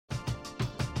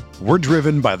We're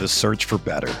driven by the search for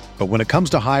better. But when it comes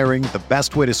to hiring, the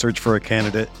best way to search for a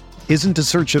candidate isn't to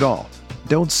search at all.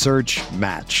 Don't search,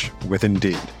 match with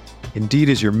Indeed. Indeed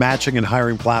is your matching and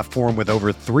hiring platform with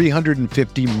over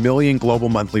 350 million global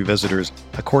monthly visitors,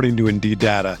 according to Indeed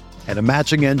data, and a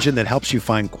matching engine that helps you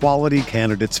find quality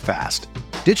candidates fast.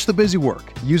 Ditch the busy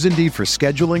work. Use Indeed for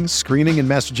scheduling, screening, and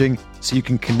messaging so you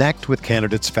can connect with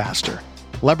candidates faster.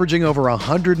 Leveraging over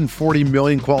 140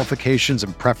 million qualifications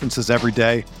and preferences every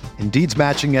day, Indeed's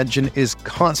matching engine is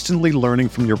constantly learning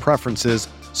from your preferences,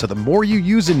 so the more you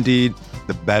use Indeed,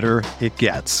 the better it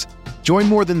gets. Join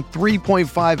more than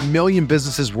 3.5 million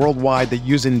businesses worldwide that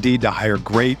use Indeed to hire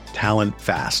great talent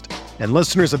fast. And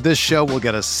listeners of this show will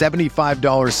get a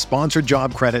 $75 sponsored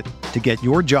job credit to get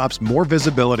your jobs more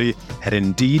visibility at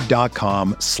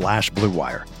Indeed.com/Blue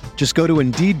Wire. Just go to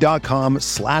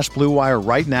Indeed.com/Blue Wire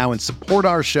right now and support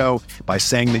our show by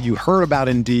saying that you heard about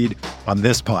Indeed on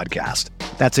this podcast.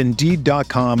 That's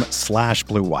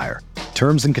Indeed.com/Blue Wire.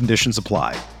 Terms and conditions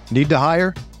apply. Need to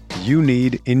hire? You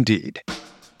need Indeed.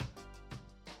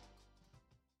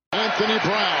 Anthony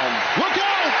Brown. Look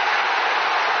out!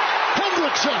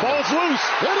 Hendrickson. Ball's loose.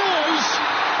 It is.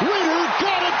 Reader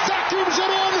got it. Vacuums it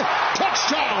in.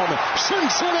 Touchdown,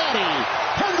 Cincinnati.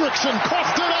 Hendrickson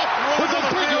coughed it up with a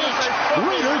big hit.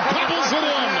 Reader gobbles it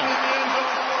in.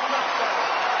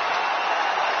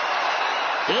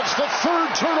 It's the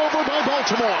third turnover by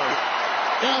Baltimore.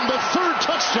 And the third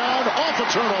touchdown off a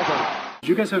turnover. Did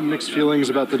you guys have mixed feelings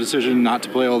about the decision not to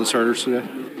play all the starters today?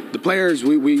 The players,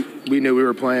 we knew we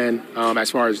were playing.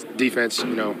 As far as defense,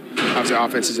 obviously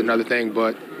offense is another thing,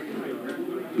 but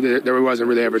there wasn't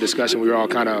really ever a discussion. We were all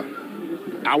kind of,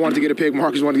 I wanted to get a pick,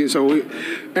 Marcus wanted to get, so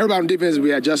everybody on defense, we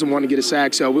had Justin wanting to get a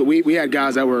sack, so we had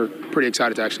guys that were pretty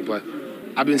excited to actually play.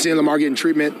 I've been seeing Lamar getting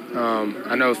treatment.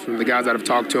 I know from the guys that have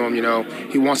talked to him,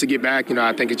 he wants to get back.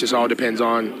 I think it just all depends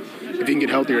on if he can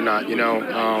get healthy or not,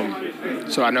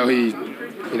 So I know he,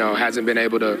 hasn't been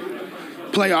able to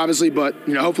play, obviously, but,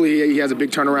 hopefully he has a big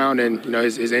turnaround and,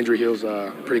 his injury heals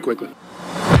pretty quickly.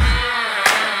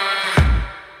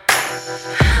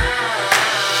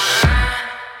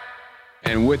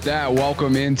 And with that,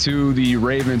 welcome into the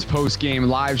Ravens post-game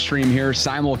live stream here,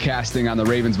 simulcasting on the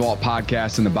Ravens Vault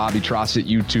podcast and the Bobby Trossett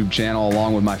YouTube channel,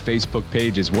 along with my Facebook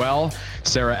page as well.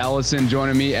 Sarah Ellison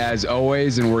joining me as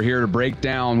always, and we're here to break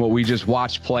down what we just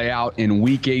watched play out in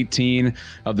Week 18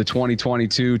 of the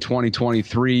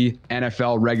 2022-2023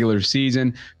 NFL regular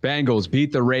season. Bengals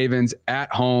beat the Ravens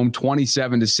at home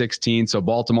 27-16, so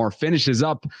Baltimore finishes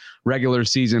up regular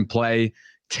season play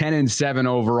 10-7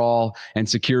 overall and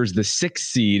secures the 6th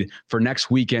seed for next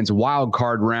weekend's wild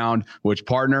card round, which,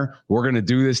 partner, we're going to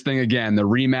do this thing again. The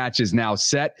rematch is now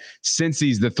set.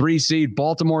 Cincy's the 3 seed.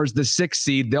 Baltimore is the 6th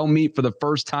seed. They'll meet for the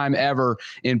first time ever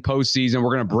in postseason.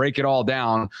 We're going to break it all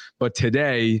down. But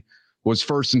today was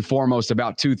first and foremost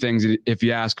about 2 things, if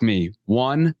you ask me.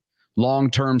 1,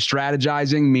 long-term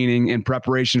strategizing, meaning in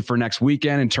preparation for next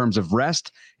weekend in terms of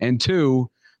rest. And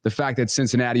 2, the fact that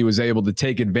Cincinnati was able to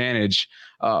take advantage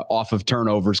off of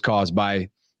turnovers caused by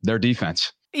their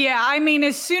defense. Yeah, I mean,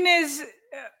 as soon as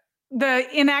the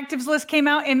inactives list came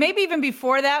out, and maybe even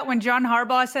before that, when John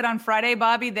Harbaugh said on Friday,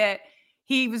 Bobby, that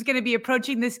he was going to be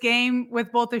approaching this game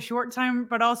with both a short term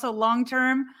but also long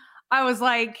term, I was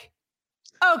like,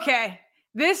 okay,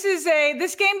 this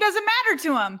game doesn't matter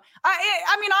to him.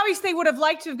 I mean, obviously they would have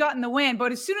liked to have gotten the win,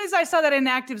 but as soon as I saw that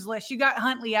inactives list, you got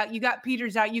Huntley out, you got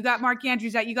Peters out, you got Mark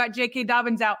Andrews out, you got J.K.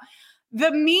 Dobbins out. The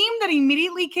meme that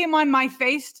immediately came on my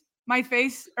face,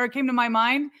 or came to my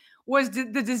mind, was the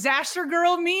disaster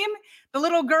girl meme. The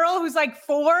little girl who's like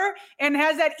 4 and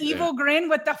has that evil grin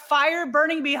with the fire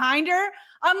burning behind her.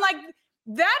 I'm like,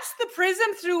 that's the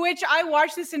prism through which I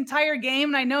watched this entire game.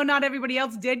 And I know not everybody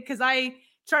else did, because I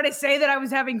try to say that I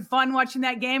was having fun watching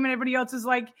that game, and everybody else is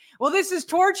like, well, this is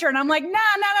torture. And I'm like,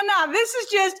 nah. This is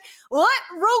just let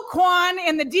Roquan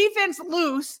and the defense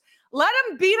loose. Let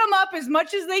them beat them up as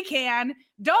much as they can.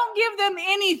 Don't give them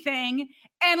anything.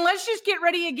 And let's just get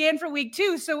ready again for week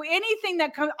 2. So anything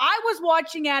that comes, I was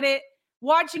watching it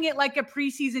like a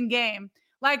preseason game.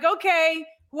 Like, okay,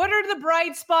 what are the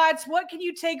bright spots? What can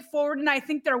you take forward? And I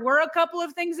think there were a couple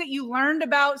of things that you learned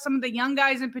about some of the young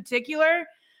guys in particular.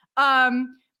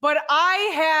 But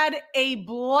I had a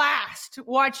blast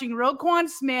watching Roquan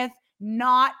Smith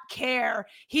not care.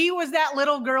 He was that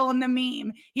little girl in the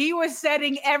meme. He was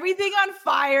setting everything on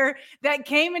fire that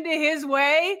came into his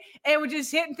way and was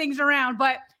just hitting things around.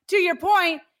 But to your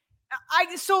point,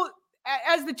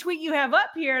 as the tweet you have up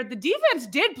here, the defense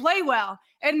did play well,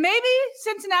 and maybe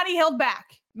Cincinnati held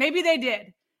back. Maybe they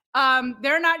did.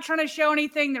 They're not trying to show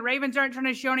anything. The Ravens aren't trying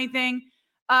to show anything.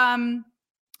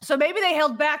 So maybe they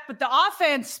held back, but the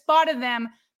offense spotted them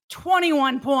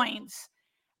 21 points.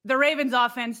 The Ravens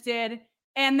offense did.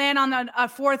 And then on a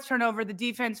fourth turnover, the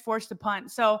defense forced a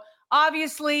punt. So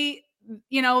obviously,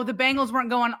 the Bengals weren't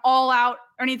going all out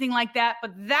or anything like that,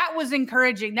 but that was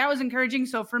encouraging.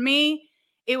 So for me,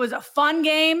 it was a fun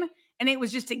game, and it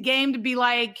was just a game to be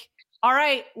like, all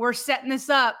right, we're setting this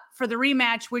up for the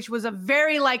rematch, which was a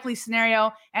very likely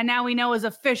scenario. And now we know is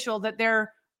official that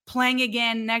they're playing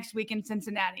again next week in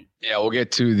Cincinnati. Yeah, we'll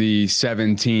get to the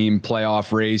 7-team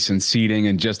playoff race and seeding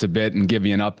in just a bit and give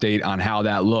you an update on how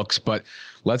that looks. But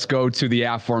let's go to the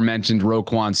aforementioned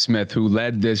Roquan Smith, who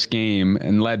led this game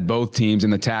and led both teams in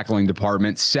the tackling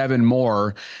department, 7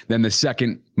 more than the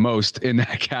second most in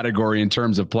that category in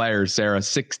terms of players, Sarah.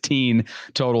 16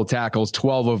 total tackles,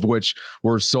 12 of which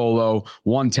were solo,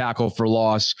 1 tackle for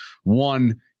loss,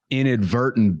 1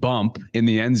 inadvertent bump in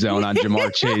the end zone on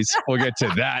Jamar Chase. We'll get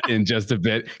to that in just a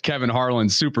bit. Kevin Harlan,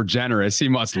 super generous. He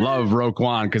must love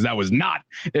Roquan because that was not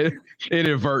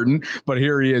inadvertent, but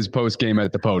here he is post-game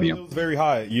at the podium. It was very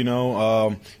high.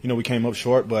 We came up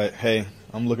short, but hey,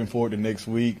 I'm looking forward to next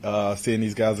week, seeing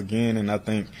these guys again, and I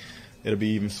think it'll be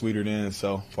even sweeter then.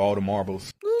 So for all the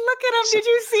marbles. Look at him. Did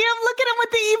you see him? Look at him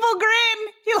with the evil grin.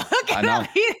 You look at him.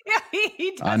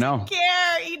 He doesn't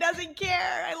care. He doesn't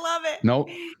care. I love it.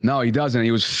 No, he doesn't.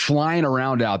 He was flying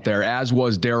around out there, as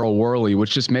was Daryl Worley,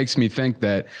 which just makes me think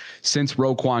that since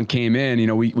Roquan came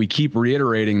in, we keep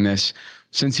reiterating this.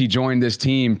 Since he joined this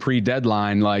team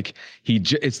pre-deadline,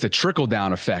 it's the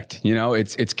trickle-down effect.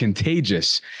 It's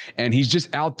contagious, and he's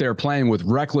just out there playing with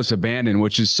reckless abandon,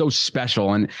 which is so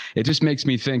special. And it just makes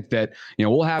me think that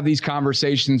we'll have these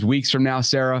conversations weeks from now,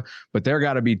 Sarah. But there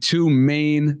got to be 2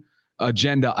 main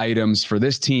agenda items for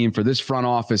this team, for this front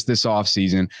office, this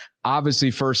offseason. Obviously,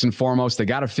 first and foremost, they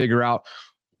got to figure out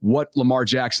what Lamar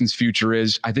Jackson's future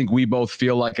is. I think we both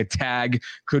feel like a tag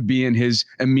could be in his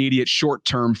immediate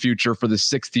short-term future for the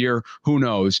 6th year. Who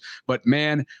knows? But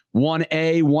man,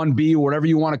 1A, 1B, whatever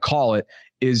you want to call it,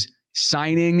 is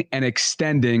signing and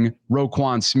extending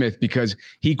Roquan Smith, because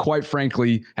he, quite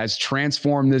frankly, has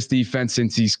transformed this defense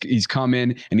since he's come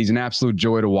in, and he's an absolute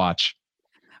joy to watch.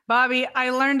 Bobby,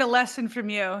 I learned a lesson from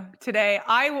you today.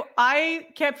 I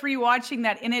kept rewatching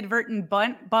that inadvertent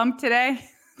bump today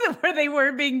where they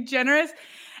were being generous.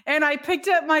 And I picked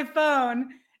up my phone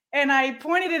and I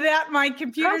pointed it at my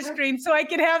computer screen so I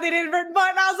could have the inadvertent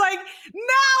button. I was like,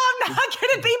 no, I'm not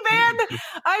going to be banned.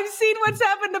 I've seen what's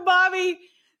happened to Bobby.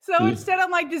 So instead,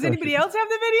 I'm like, does anybody else have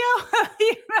the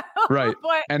video? Right.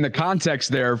 And the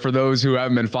context there for those who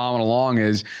haven't been following along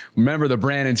is, remember the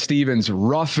Brandon Stevens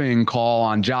roughing call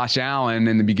on Josh Allen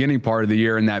in the beginning part of the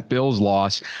year in that Bills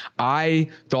loss. I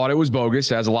thought it was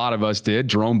bogus, as a lot of us did.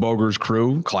 Jerome Boger's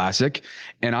crew, classic.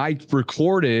 And I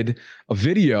recorded a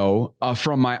video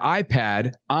from my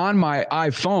iPad on my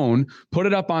iPhone, put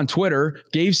it up on Twitter,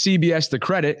 gave CBS the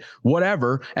credit,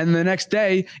 whatever. And the next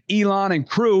day, Elon and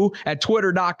crew at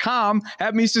twitter.com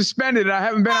have me suspended. I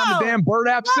haven't been on the damn Bird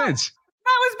app since.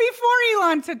 That was before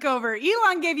Elon took over.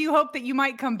 Elon gave you hope that you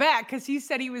might come back because he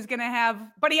said he was going to have,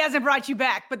 but he hasn't brought you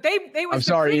back. But they were. I'm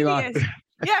sorry, Elon.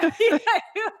 Yeah,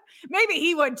 maybe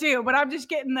he would too, but I'm just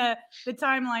getting the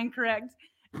timeline correct.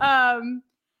 So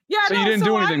you didn't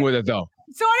do anything with it, though.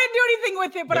 So I didn't do anything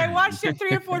with it, but I watched it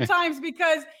 3 or 4 times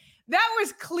because that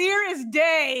was clear as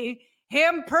day.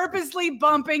 Him purposely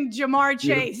bumping Jamar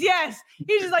Chase. Yes.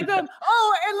 He's just like, and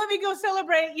let me go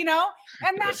celebrate,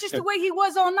 and that's just the way he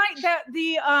was all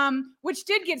night. Which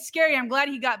did get scary. I'm glad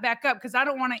he got back up because I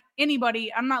don't want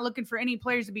I'm not looking for any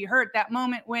players to be hurt. That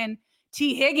moment when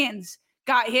T. Higgins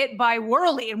got hit by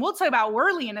Worley, and we'll talk about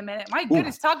Worley in a minute. My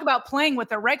goodness, talk about playing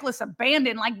with a reckless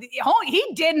abandon.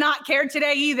 He did not care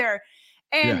today either.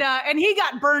 And he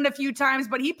got burned a few times,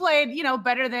 but he played,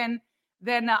 better than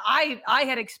I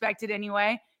had expected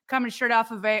anyway, coming straight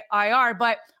off of IR.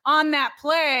 But on that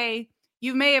play,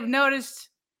 you may have noticed,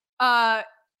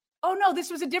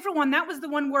 this was a different one. That was the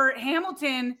one where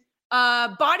Hamilton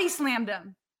body slammed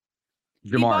him.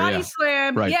 Jamar,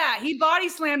 slammed. Right. Yeah, he body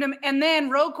slammed him. And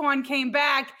then Roquan came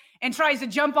back and tries to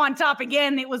jump on top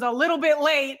again. It was a little bit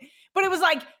late, but it was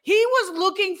like he was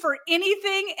looking for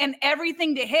anything and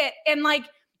everything to hit. And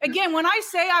again, when I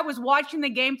say I was watching the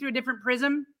game through a different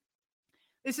prism,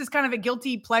 this is kind of a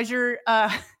guilty pleasure,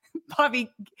 Bobby.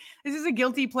 This is a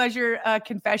guilty pleasure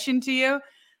confession to you.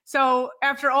 So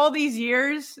after all these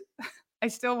years, I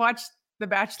still watch The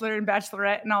Bachelor and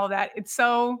Bachelorette and all that. It's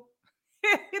so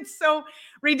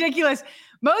ridiculous.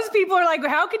 Most people are like,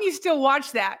 how can you still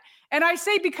watch that? And I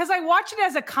say, because I watch it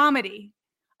as a comedy.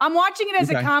 I'm watching it as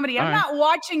a comedy. I'm not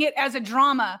watching it as a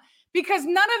drama because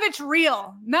none of it's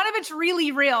real. None of it's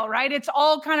really real, right? It's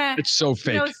all kind of. It's so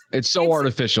fake. It's so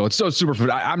artificial. It's so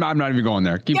super. I'm not even going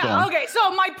there. Keep going. Okay.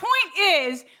 So my point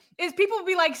is people will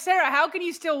be like, Sarah, how can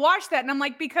you still watch that? And I'm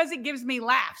like, because it gives me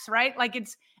laughs, right? Like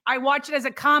I watch it as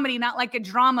a comedy, not like a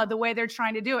drama, the way they're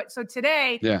trying to do it. So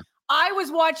today, I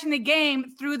was watching the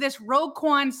game through this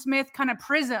Roquan Smith kind of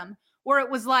prism where it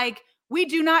was like, we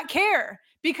do not care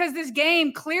because this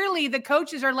game, clearly the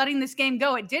coaches are letting this game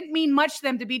go. It didn't mean much to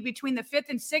them to be between the 5th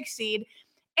and 6th seed.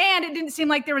 And it didn't seem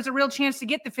like there was a real chance to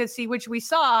get the 5th seed, which we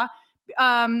saw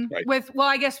with, well,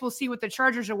 I guess we'll see with the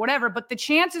Chargers or whatever, but the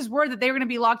chances were that they were going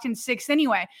to be locked in 6th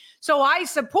anyway. So I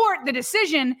support the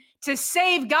decision to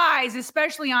save guys,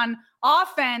 especially on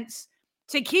offense,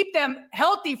 to keep them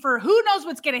healthy for who knows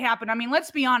what's going to happen. I mean,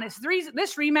 let's be honest.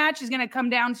 This rematch is going to come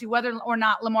down to whether or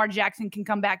not Lamar Jackson can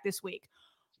come back this week.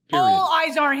 Period. All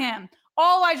eyes are him.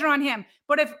 All eyes are on him.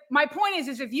 But if my point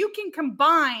is if you can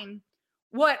combine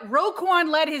what Roquan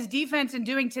led his defense in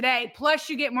doing today, plus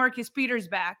you get Marcus Peters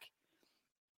back,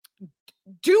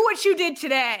 do what you did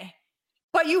today,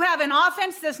 but you have an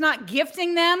offense that's not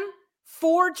gifting them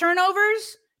 4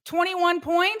 turnovers, 21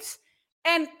 points,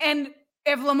 and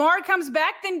if Lamar comes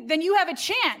back, then you have a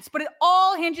chance, but it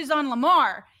all hinges on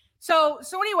Lamar. So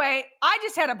anyway, I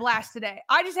just had a blast today.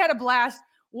 I just had a blast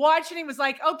watching. It was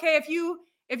like, okay, if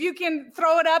you can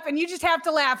throw it up and you just have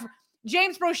to laugh.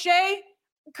 James Prochet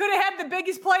could have had the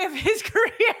biggest play of his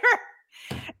career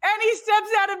and he steps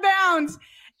out of bounds.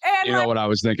 And you know what I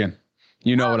was thinking.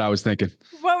 What I was thinking.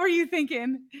 What were you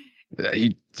thinking?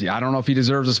 I don't know if he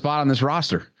deserves a spot on this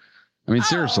roster. I mean,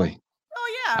 seriously.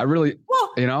 Oh yeah. I really,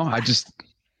 I just.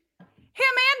 Him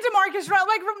and DeMarcus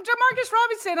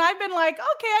Robinson, I've been like,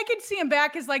 okay, I could see him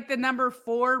back as like the number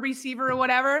 4 receiver or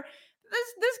whatever.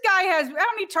 This guy has how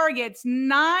many targets?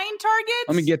 9 targets?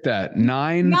 Let me get that.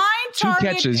 9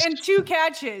 targets catches. And 2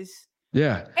 catches.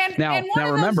 Yeah.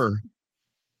 Now remember,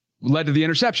 led to the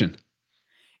interception.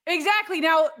 Exactly.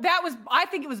 Now I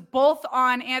think it was both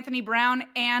on Anthony Brown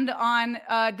and on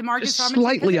DeMarcus Robinson.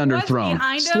 Slightly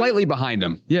underthrown. Slightly behind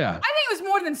him. Yeah. I think it was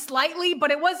more than slightly, but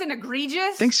it wasn't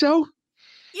egregious. Think so?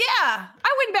 Yeah.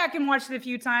 I went back and watched it a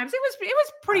few times. It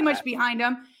was pretty much behind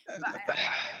him.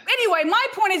 Anyway, my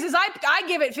point is I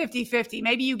give it 50-50.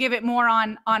 Maybe you give it more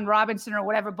on Robinson or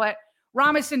whatever, but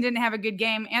Robinson didn't have a good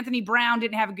game. Anthony Brown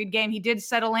didn't have a good game. He did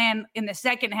settle in the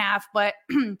second half, but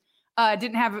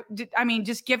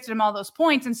just gifted him all those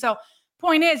points. And so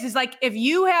point is like, if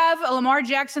you have a Lamar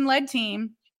Jackson led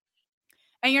team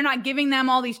and you're not giving them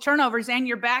all these turnovers and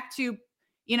you're back to,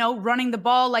 running the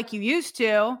ball like you used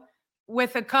to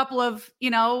with a couple of,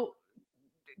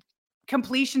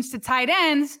 completions to tight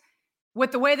ends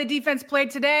with the way the defense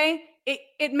played today,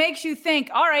 it makes you think,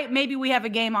 all right, maybe we have a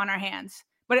game on our hands,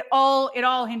 but it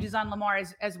all hinges on Lamar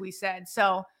as we said.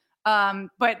 So,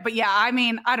 but yeah, I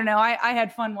mean, I don't know. I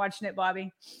had fun watching it,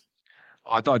 Bobby.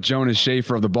 I thought Jonas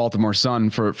Schaefer of the Baltimore Sun,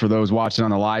 for those watching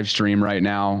on the live stream right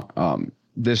now,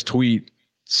 this tweet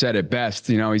said it best.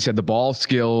 He said the ball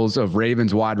skills of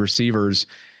Ravens wide receivers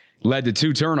led to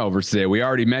 2 turnovers today. We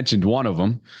already mentioned one of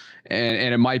them,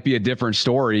 and it might be a different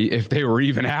story if they were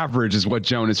even average, is what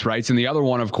Jonas writes. And the other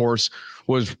one, of course,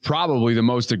 was probably the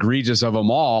most egregious of them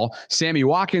all. Sammy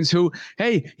Watkins, who,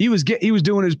 hey, he was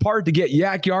doing his part to get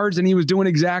yak yards, and he was doing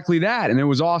exactly that, and it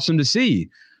was awesome to see.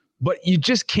 But you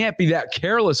just can't be that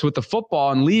careless with the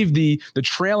football and leave the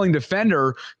trailing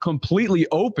defender completely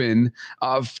open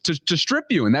to strip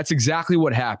you. And that's exactly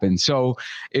what happened. So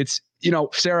it's,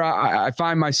 Sarah, I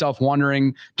find myself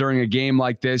wondering during a game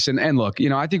like this. And look,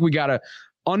 I think we got to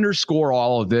underscore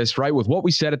all of this, right, with what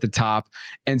we said at the top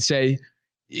and say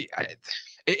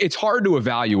it's hard to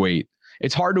evaluate.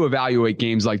 It's hard to evaluate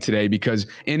games like today because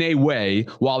in a way,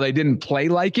 while they didn't play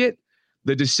like it,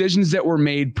 the decisions that were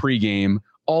made pregame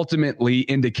ultimately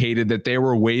indicated that they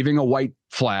were waving a white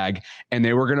flag and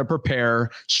they were going to prepare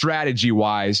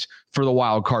strategy-wise for the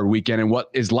wild card weekend and what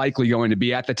is likely going to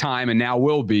be at the time and now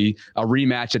will be a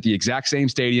rematch at the exact same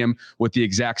stadium with the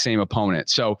exact same opponent.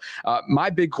 So my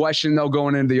big question, though,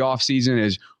 going into the offseason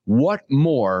is what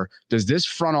more does this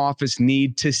front office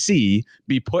need to see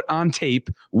be put on tape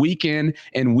week in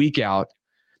and week out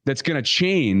that's going to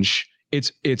change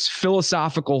its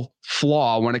philosophical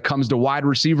flaw when it comes to wide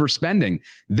receiver spending?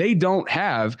 They don't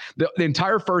have the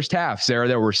entire first half, Sarah.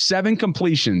 There were 7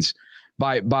 completions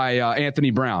by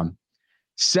Anthony Brown,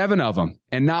 7 of them,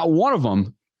 and not one of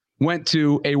them went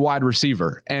to a wide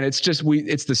receiver. And it's just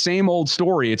it's the same old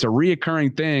story. It's a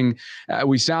reoccurring thing.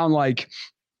 We sound like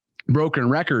broken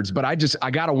records, but I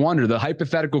got to wonder, the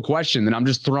hypothetical question that I'm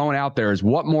just throwing out there is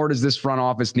what more does this front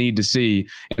office need to see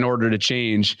in order to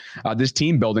change this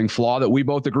team building flaw that we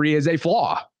both agree is a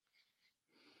flaw?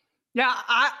 Yeah,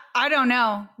 I don't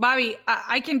know, Bobby.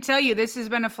 I can tell you this has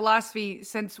been a philosophy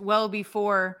since well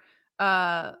before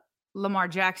Lamar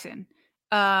Jackson.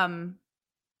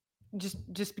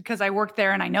 Just because I worked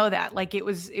there and I know that, like, it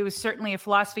was certainly a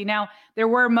philosophy. Now, there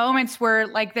were moments where,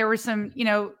 like, there were some,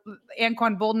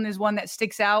 Anquan Boldin is one that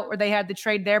sticks out where they had the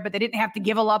trade there, but they didn't have to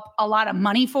give up a lot of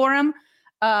money for him.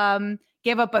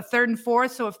 Give up a 3rd and 4th.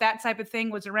 So if that type of thing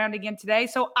was around again today,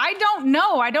 so I don't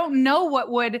know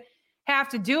what would have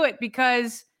to do it,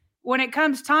 because when it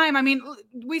comes time, I mean,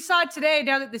 we saw it today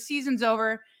now that the season's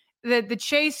over, the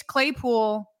Chase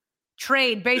Claypool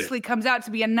trade basically comes out to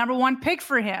be a number 1 pick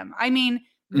for him. I mean,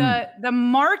 the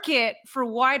market for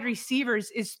wide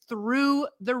receivers is through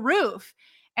the roof.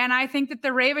 And I think that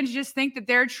the Ravens just think that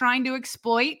they're trying to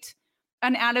exploit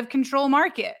an out of control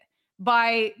market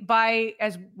by,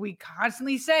 as we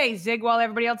constantly say, zig while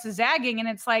everybody else is zagging. And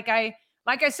it's like I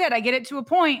said, I get it to a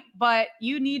point, but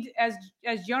you need, as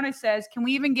Jonas says, can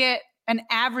we even get an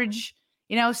average,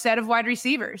 set of wide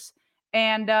receivers?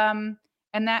 And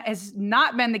that has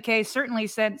not been the case, certainly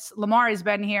since Lamar has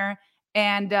been here,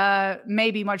 and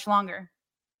maybe much longer.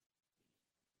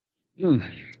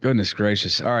 Goodness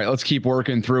gracious. All right, let's keep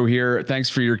working through here. Thanks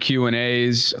for your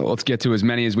Q&As. Let's get to as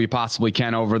many as we possibly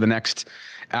can over the next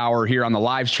hour here on the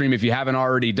live stream. If you haven't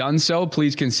already done so,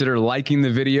 please consider liking the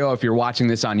video if you're watching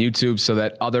this on YouTube, so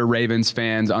that other Ravens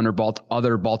fans,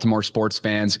 other Baltimore sports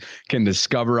fans can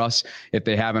discover us if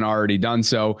they haven't already done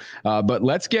so. But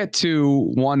let's get to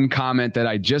one comment that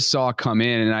I just saw come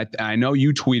in, and I know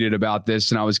you tweeted about this,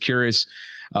 and I was curious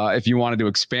if you wanted to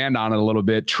expand on it a little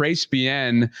bit. Trace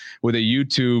BN with a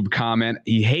YouTube comment.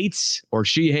 He hates, or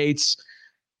she hates,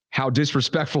 how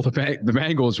disrespectful the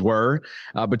Bengals were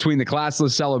between the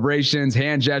classless celebrations,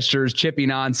 hand gestures, chippy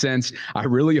nonsense. I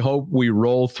really hope we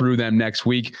roll through them next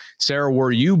week. Sarah,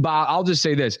 were you I'll just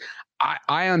say this.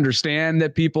 I understand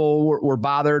that people were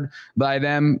bothered by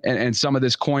them and some of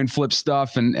this coin flip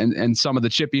stuff and some of the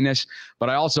chippiness, but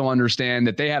I also understand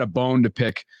that they had a bone to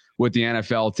pick with the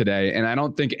NFL today. And I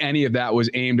don't think any of that was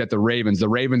aimed at the Ravens. The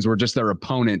Ravens were just their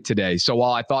opponent today. So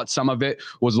while I thought some of it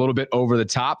was a little bit over the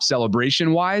top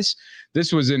celebration wise,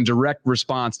 this was in direct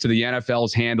response to the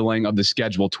NFL's handling of the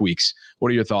schedule tweaks. What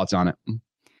are your thoughts on it?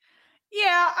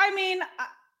 Yeah, I mean,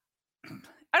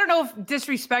 I don't know if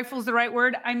disrespectful is the right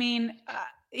word. I mean,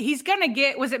 he's going to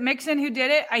get, was it Mixon who did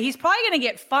it? He's probably going to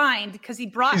get fined because he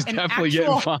brought he's definitely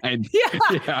getting fined. Yeah.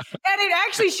 And it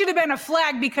actually should have been a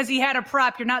flag because he had a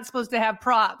prop. You're not supposed to have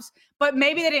props, but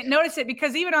maybe they didn't notice it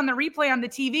because even on the replay on the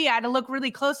TV, I had to look really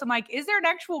close. I'm like, is there an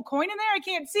actual coin in there? I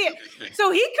can't see it.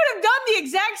 So he could have done the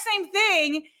exact same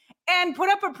thing and put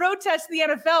up a protest to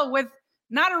the NFL with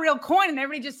not a real coin and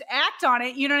everybody just act on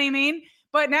it. You know what I mean?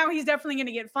 But now he's definitely going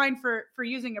to get fined for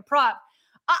using a prop.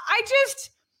 I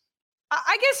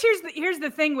guess here's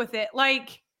the thing with it.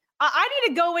 Like, I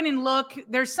need to go in and look.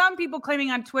 There's some people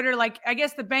claiming on Twitter, like, I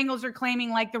guess the Bengals are claiming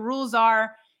like the rules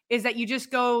is that you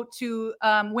just go to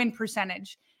win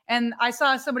percentage. And I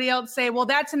saw somebody else say, well,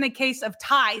 that's in the case of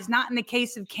ties, not in the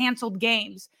case of canceled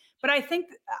games. But I think,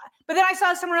 but then I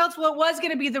saw somewhere else, well, it was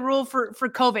going to be the rule for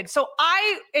COVID. So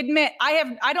I admit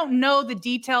I don't know the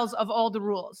details of all the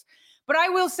rules, but I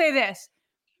will say this.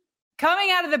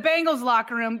 Coming out of the Bengals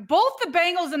locker room, both the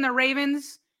Bengals and the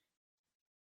Ravens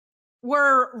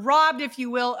were robbed, if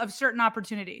you will, of certain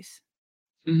opportunities.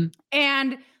 Mm-hmm.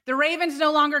 And the Ravens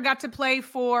no longer got to play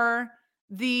for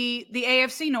the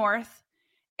AFC North.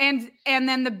 And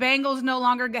then the Bengals no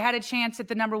longer had a chance at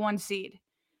the number 1 seed.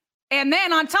 And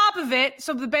then on top of it,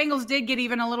 so the Bengals did get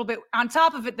even a little bit on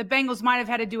top of it, the Bengals might have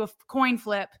had to do a coin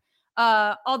flip.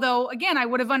 Although, again, I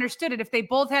would have understood it if they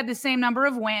both had the same number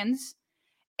of wins.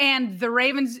 And the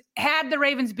Ravens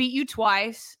beat you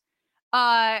twice,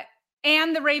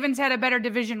 and the Ravens had a better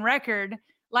division record.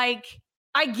 Like,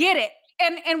 I get it.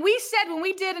 And we said when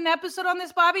we did an episode on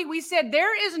this, Bobby, we said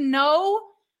there is no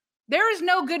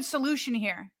good solution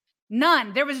here.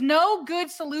 None. There was no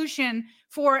good solution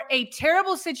for a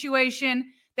terrible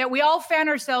situation that we all found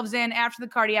ourselves in after the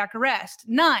cardiac arrest.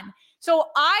 None. So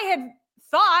I had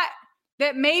thought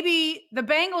that maybe the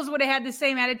Bengals would have had the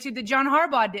same attitude that John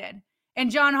Harbaugh did. And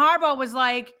John Harbaugh was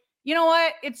like, you know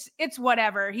what? It's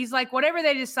whatever. He's like, whatever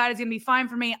they decide is going to be fine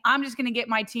for me. I'm just going to get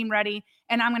my team ready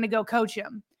and I'm going to go coach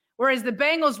him. Whereas the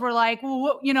Bengals were like,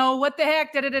 well, what the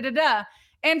heck? Da-da-da-da-da.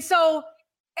 And so,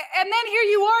 and then here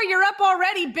you are, you're up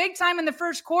already big time in the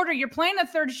first quarter. You're playing a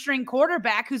 3rd string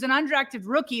quarterback who's an undrafted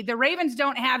rookie. The Ravens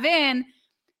don't have in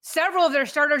several of their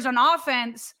starters on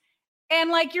offense. And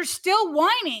like, you're still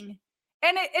whining.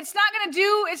 And it's not going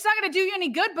to do you any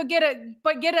good, but get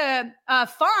a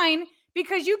fine,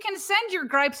 because you can send your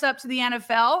gripes up to the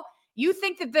NFL. You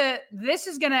think that this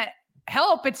is going to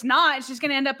help. It's not. It's just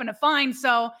going to end up in a fine.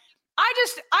 So I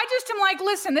just am like,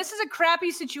 listen, this is a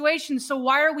crappy situation. So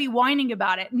why are we whining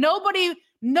about it? Nobody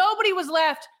was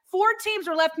left. 4 teams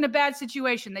were left in a bad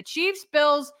situation: the Chiefs,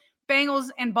 Bills, Bengals,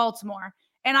 and Baltimore.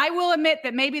 And I will admit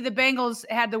that maybe the Bengals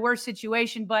had the worst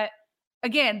situation, but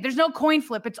again, there's no coin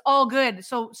flip. It's all good.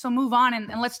 So move on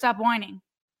and let's stop whining.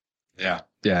 Yeah.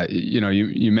 Yeah.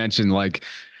 You mentioned like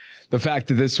the fact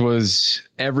that this was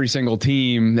every single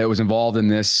team that was involved in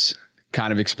this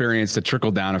kind of experienced a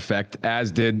trickle down effect,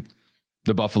 as did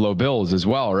the Buffalo Bills as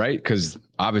well, right? Because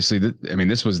obviously,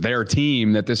 this was their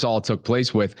team that this all took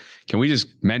place with. Can we just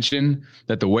mention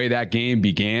that the way that game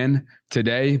began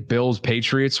today, Bills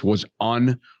Patriots, was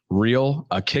unreal?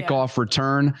 A kickoff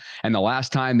return. And the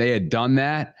last time they had done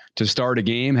that to start a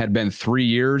game had been 3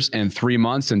 years and 3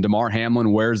 months. And Damar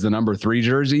Hamlin wears the number 3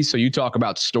 jersey. So you talk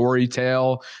about story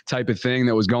tale type of thing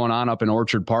that was going on up in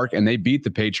Orchard Park, and they beat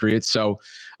the Patriots. So,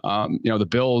 the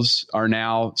Bills are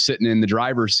now sitting in the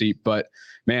driver's seat, but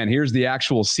man, here's the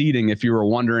actual seeding. If you were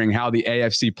wondering how the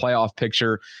AFC playoff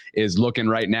picture is looking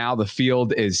right now, the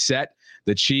field is set.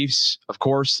 The Chiefs, of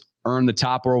course, earned the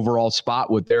top overall spot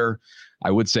with their,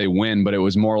 I would say, win, but it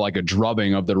was more like a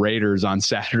drubbing of the Raiders on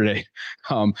Saturday.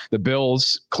 The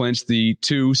Bills clinched the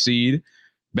 2 seed.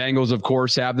 Bengals, of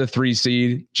course, have the 3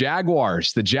 seed.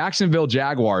 Jaguars, the Jacksonville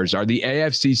Jaguars, are the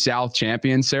AFC South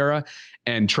champions, Sarah.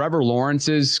 And Trevor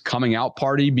Lawrence's coming out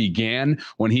party began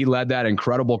when he led that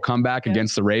incredible comeback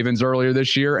against the Ravens earlier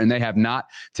this year, and they have not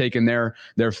taken their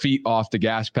feet off the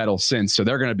gas pedal since. So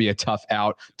they're going to be a tough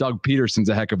out. Doug Peterson's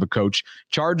a heck of a coach.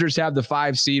 Chargers have the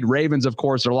 5 seed. Ravens, of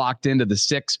course, are locked into the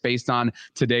 6 based on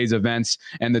today's events,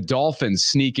 and the Dolphins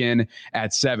sneak in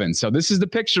at 7. So this is the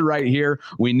picture right here.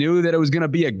 We knew that it was going to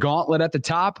be a gauntlet at the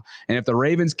top, and if the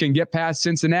Ravens can get past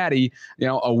Cincinnati,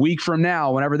 a week from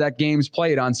now, whenever that game's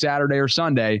played on Saturday or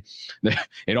Sunday,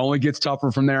 it only gets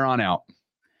tougher from there on out.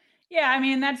 Yeah,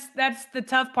 that's the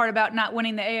tough part about not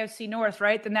winning the AFC North,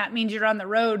 right? Then that means you're on the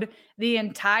road the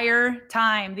entire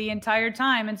time.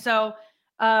 And so,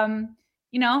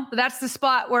 that's the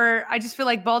spot where I just feel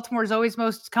like Baltimore is always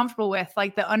most comfortable with,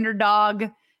 like the underdog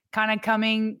kind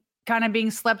of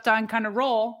being slept on kind of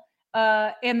role.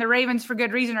 And the Ravens, for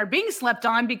good reason, are being slept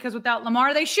on because without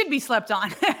Lamar, they should be slept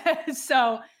on.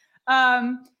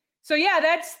 So yeah,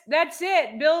 that's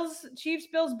it. Bills, Chiefs,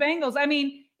 Bills, Bengals.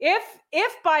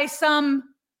 If by some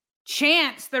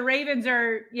chance the Ravens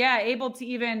are able to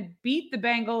even beat the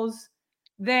Bengals,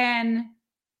 then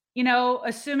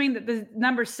assuming that the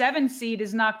number 7 seed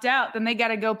is knocked out, then they got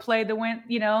to go play the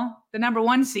number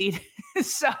 1 seed.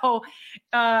 So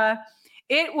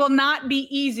it will not be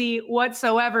easy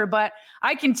whatsoever. But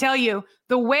I can tell you,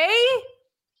 the way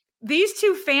these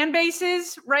 2 fan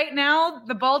bases right now,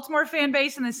 the Baltimore fan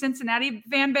base and the Cincinnati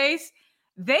fan base,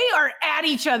 they are at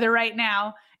each other right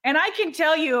now. And I can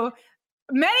tell you,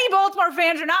 many Baltimore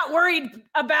fans are not worried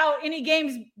about any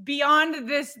games beyond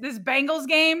this Bengals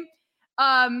game.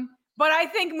 But I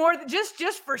think more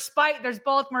just for spite, there's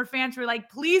Baltimore fans who are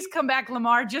like, please come back,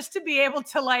 Lamar, just to be able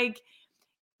to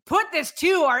put this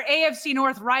to our AFC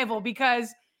North rival,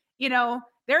 because,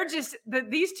 they're just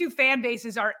these 2 fan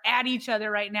bases are at each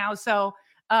other right now. So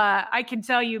I can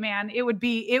tell you, man, it would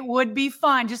be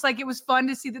fun. Just like it was fun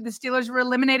to see that the Steelers were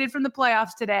eliminated from the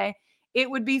playoffs today. It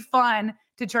would be fun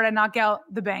to try to knock out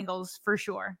the Bengals for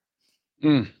sure.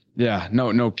 Yeah,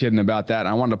 no kidding about that.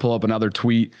 I wanted to pull up another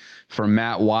tweet from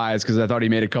Matt Wise because I thought he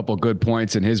made a couple good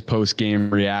points in his post-game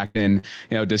reaction.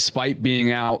 Despite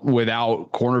being out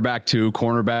without cornerback 2,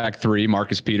 cornerback 3,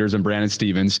 Marcus Peters and Brandon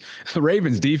Stevens, the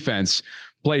Ravens defense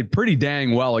played pretty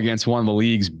dang well against one of the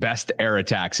league's best air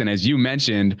attacks. And as you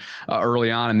mentioned early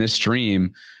on in this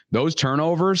stream, those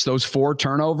 4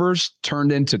 turnovers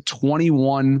turned into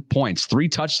 21 points, 3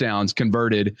 touchdowns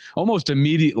converted almost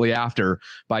immediately after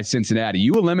by Cincinnati.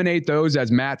 You eliminate those,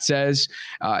 as Matt says,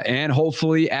 and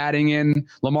hopefully adding in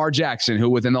Lamar Jackson, who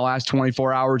within the last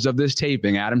 24 hours of this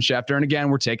taping, Adam Schefter, and again,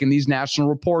 we're taking these national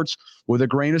reports with a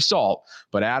grain of salt,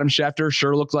 but Adam Schefter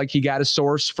sure looked like he got a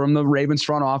source from the Ravens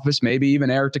front office, maybe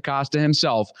even Eric DeCosta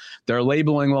himself. They're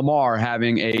labeling Lamar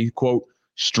having a, quote,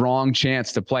 strong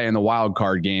chance to play in the wild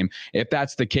card game. If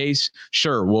that's the case,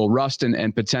 sure, will rust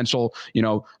and potential,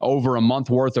 over a month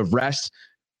worth of rest,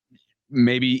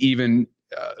 maybe even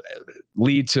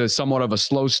lead to somewhat of a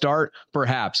slow start,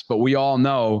 perhaps. But we all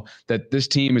know that this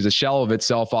team is a shell of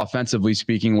itself, offensively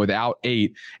speaking, without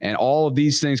 8. And all of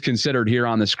these things considered here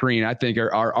on the screen, I think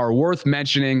are worth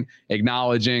mentioning,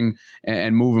 acknowledging,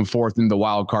 and moving forth into the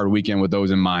wild card weekend with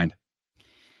those in mind.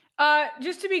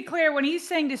 Just to be clear, when he's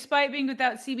saying despite being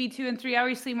without CB2 and 3,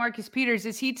 obviously Marcus Peters,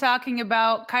 is he talking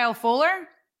about Kyle Fuller?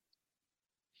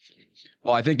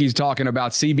 Well, I think he's talking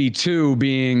about CB2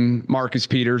 being Marcus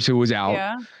Peters, who was out.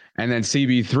 Yeah. And then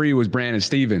CB3 was Brandon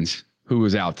Stevens, who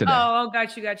was out today. Oh,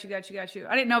 got you. I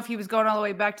didn't know if he was going all the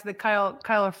way back to the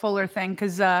Kyler Fuller thing,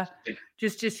 because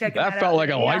just checking that felt out. like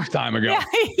a lifetime ago.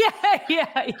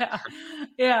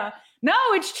 Yeah. No,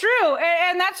 it's true,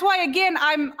 and that's why, again,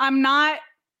 I'm not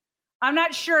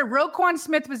sure. Roquan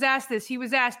Smith was asked this. He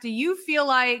was asked, "Do you feel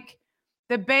like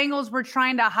the Bengals were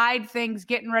trying to hide things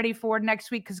getting ready for next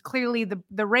week? Because clearly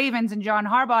the Ravens and John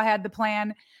Harbaugh had the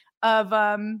plan of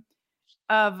having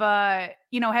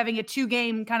a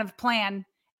 2-game kind of plan."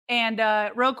 And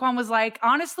Roquan was like,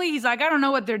 honestly, he's like, I don't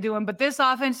know what they're doing, but this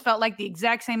offense felt like the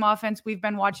exact same offense we've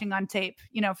been watching on tape,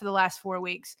 for the last 4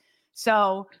 weeks.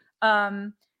 So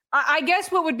I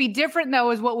guess what would be different,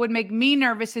 though, is what would make me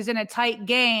nervous is in a tight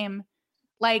game,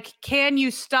 like, can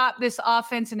you stop this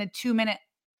offense in a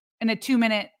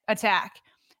 2-minute attack?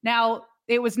 Now,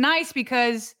 it was nice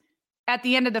because at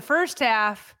the end of the first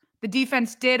half, the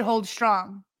defense did hold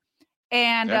strong.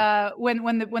 And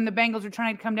when the Bengals were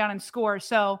trying to come down and score.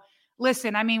 So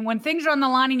listen, I mean, when things are on the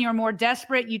line and you're more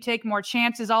desperate, you take more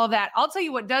chances, all of that. I'll tell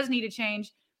you what does need to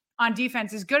change on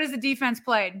defense. As good as the defense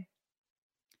played,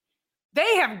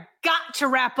 they have got to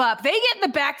wrap up. They get in the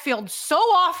backfield so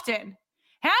often.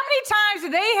 How many times do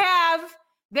they have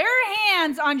their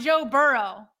hands on Joe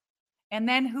Burrow? And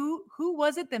then who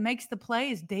was it that makes the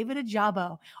play? Is David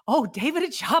Ojabo. Oh, David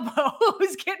Ojabo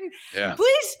who's getting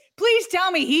please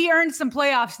tell me he earned some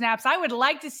playoff snaps. I would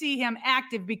like to see him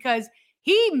active because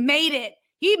he made it.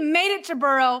 He made it to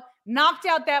Burrow, knocked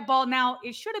out that ball. Now,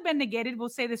 it should have been negated, we'll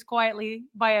say this quietly,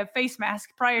 by a face mask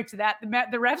prior to that.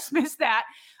 The refs missed that.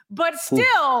 But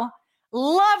still,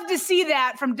 love to see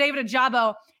that from David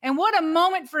Ojabo. And what a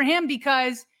moment for him,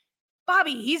 because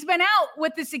Bobby, he's been out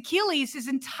with this Achilles his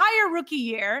entire rookie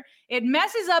year. It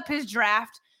messes up his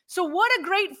draft. So what a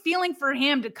great feeling for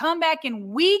him to come back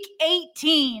in week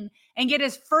 18 and get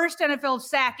his first NFL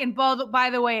sack. And by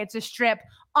the way, it's a strip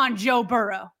on Joe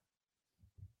Burrow.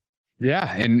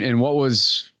 Yeah, and what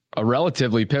was a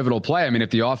relatively pivotal play. I mean, if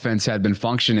the offense had been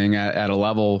functioning at a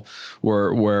level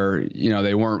where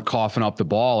they weren't coughing up the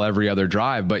ball every other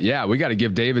drive. But yeah, we got to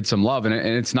give David some love, and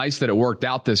it's nice that it worked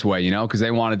out this way, because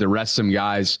they wanted to rest some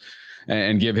guys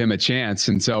and give him a chance.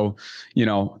 And so,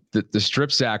 the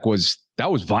strip sack was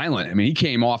violent. I mean, he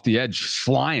came off the edge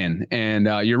flying, and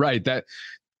you're right, that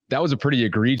was a pretty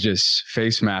egregious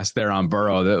face mask there on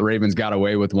Burrow. The Ravens got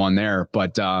away with one there,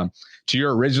 but to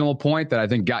your original point that I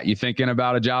think got you thinking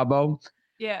about Ojabo,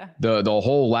 yeah, the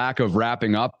whole lack of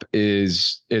wrapping up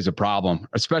is a problem,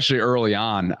 especially early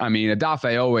on. I mean,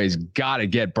 Odafe always got to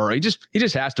get Burrow. He just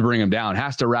has to bring him down,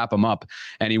 has to wrap him up,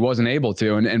 and he wasn't able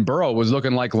to. And Burrow was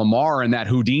looking like Lamar in that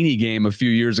Houdini game a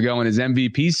few years ago in his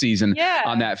MVP season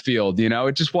on that field.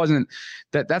 It just wasn't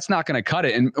that's not going to cut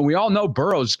it. And we all know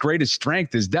Burrow's greatest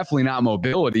strength is definitely not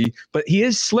mobility, but he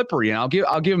is slippery, and I'll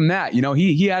give him that.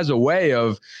 He has a way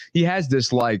of, he has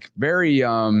this like very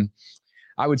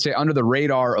I would say under the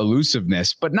radar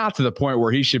elusiveness, but not to the point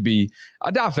where he should be.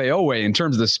 Odafe Oweh, in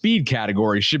terms of the speed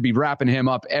category, should be wrapping him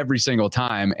up every single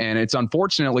time. And it's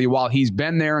unfortunately, while he's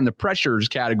been there in the pressures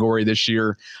category this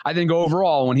year, I think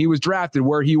overall, when he was drafted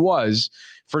where he was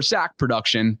for sack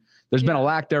production, there's been a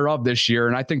lack thereof this year.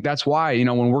 And I think that's why,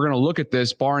 when we're going to look at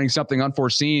this, barring something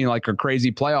unforeseen, like a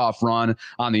crazy playoff run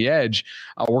on the edge,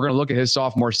 we're going to look at his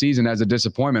sophomore season as a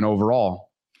disappointment overall.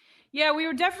 Yeah, we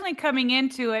were definitely coming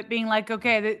into it being like,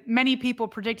 okay, many people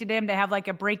predicted him to have like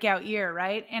a breakout year,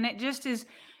 right? And it just is,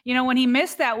 when he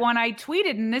missed that one, I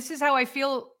tweeted, and this is how I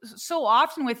feel so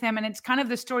often with him, and it's kind of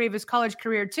the story of his college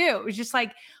career too. It was just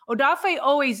like Odafe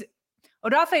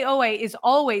Oweh is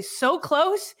always so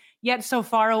close, yet so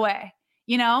far away,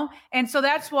 And so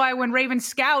that's why when Ravens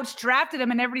scouts drafted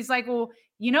him and everybody's like, well,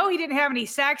 he didn't have any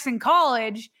sacks in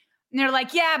college. And they're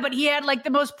like, yeah, but he had like the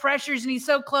most pressures and he's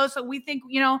so close. So we think,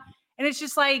 and it's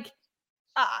just like,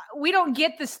 we don't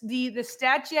get the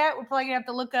stats yet. We're probably gonna have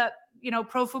to look up,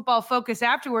 Pro Football Focus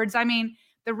afterwards. I mean,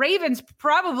 the Ravens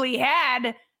probably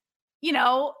had,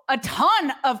 a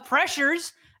ton of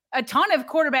pressures, a ton of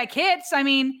quarterback hits. I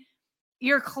mean,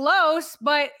 you're close,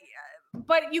 but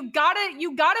you gotta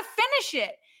finish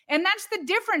it. And that's the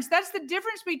difference. That's the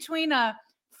difference between a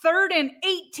 3rd and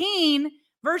 18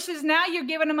 versus now you're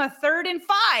giving them a 3rd and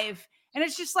 5. And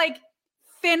it's just like,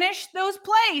 finish those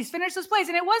plays. And it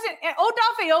wasn't,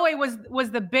 Odafe Oweh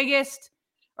was the biggest,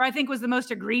 or I think was the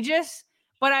most egregious,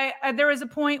 but there was a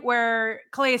point where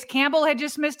Calais Campbell had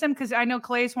just missed him, because I know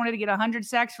Calais wanted to get 100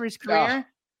 sacks for his career.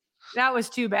 That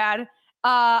was too bad.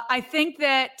 I think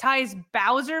that Tyus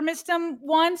Bowser missed him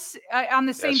once on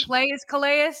the same play as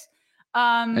Calais.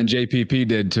 And JPP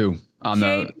did too. on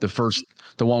the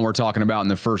one we're talking about in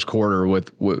the first quarter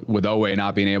with Oweh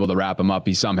not being able to wrap him up.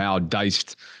 He somehow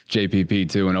diced JPP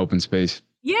too in open space.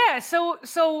 Yeah.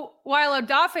 So while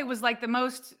Odafe was like the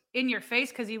most in your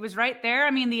face because he was right there,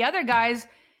 I mean, the other guys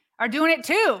are doing it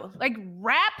too. Like,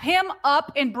 wrap him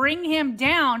up and bring him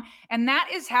down. And that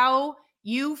is how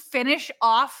you finish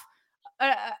off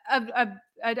an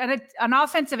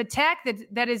offensive attack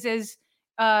that is as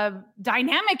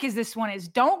dynamic as this one is.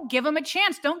 Don't give him a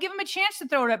chance. Don't give him a chance to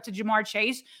throw it up to Jamar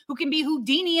Chase, who can be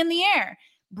Houdini in the air.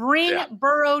 Bring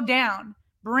Burrow down.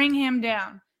 Bring him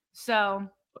down. So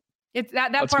it's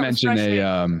that Let's part mention was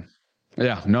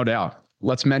frustrating. No doubt.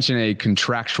 Let's mention a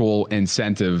contractual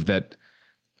incentive that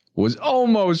was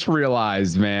almost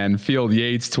realized, man. Field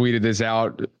Yates tweeted this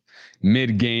out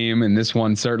mid-game, and this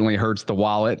one certainly hurts the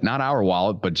wallet. Not our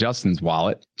wallet, but Justin's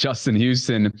wallet. Justin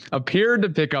Houston appeared to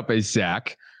pick up a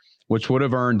sack, which would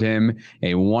have earned him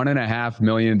a $1.5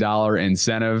 million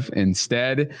incentive.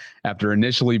 Instead, after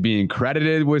initially being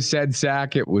credited with said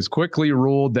sack, it was quickly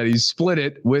ruled that he split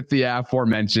it with the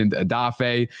aforementioned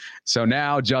Odafe. So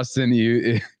now,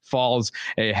 Justin, falls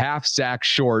a half sack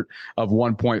short of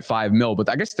 1.5 mil. But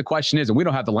I guess the question is, and we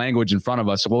don't have the language in front of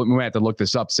us, so we might have to look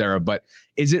this up, Sarah, but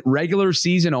is it regular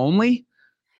season only?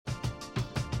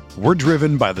 We're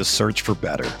driven by the search for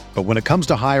better. But when it comes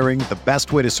to hiring, the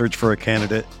best way to search for a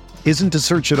candidate isn't to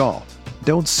search at all.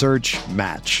 Don't search,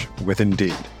 match with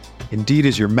Indeed. Indeed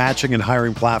is your matching and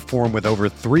hiring platform with over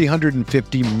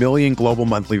 350 million global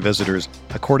monthly visitors,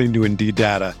 according to Indeed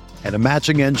data, and a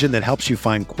matching engine that helps you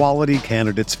find quality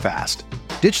candidates fast.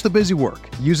 Ditch the busy work.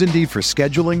 Use Indeed for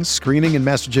scheduling, screening, and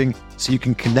messaging so you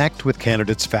can connect with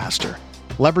candidates faster.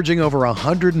 Leveraging over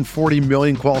 140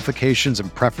 million qualifications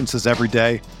and preferences every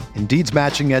day, Indeed's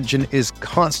matching engine is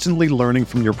constantly learning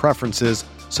from your preferences,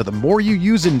 so the more you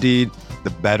use Indeed,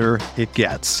 the better it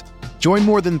gets. Join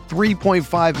more than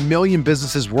 3.5 million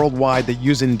businesses worldwide that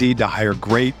use Indeed to hire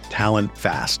great talent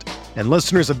fast. And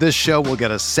listeners of this show will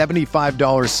get a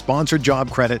 $75 sponsored job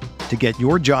credit to get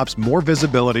your jobs more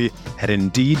visibility at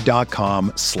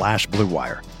Indeed.com/Blue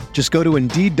Wire. Just go to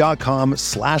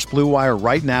Indeed.com/Blue Wire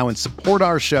right now and support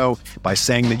our show by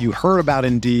saying that you heard about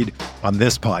Indeed on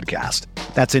this podcast.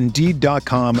 That's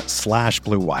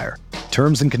Indeed.com/Blue Wire.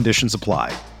 Terms and conditions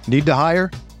apply. Need to hire?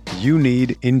 You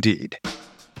need Indeed.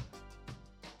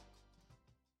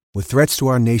 With threats to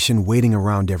our nation waiting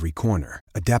around every corner,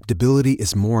 adaptability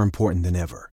is more important than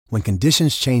ever. When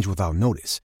conditions change without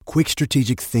notice, quick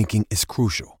strategic thinking is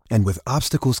crucial. And with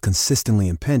obstacles consistently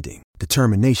impending,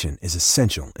 determination is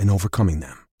essential in overcoming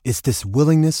them. It's this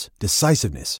willingness,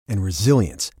 decisiveness, and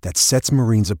resilience that sets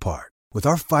Marines apart. With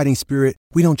our fighting spirit,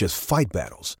 we don't just fight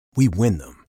battles, we win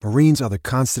them. Marines are the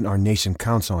constant our nation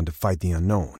counts on to fight the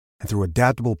unknown. And through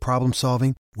adaptable problem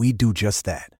solving, we do just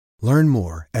that. Learn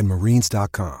more at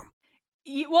Marines.com.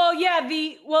 Well, yeah,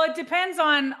 it depends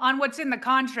on what's in the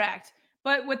contract.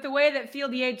 But with the way that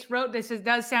Field Yates wrote this, it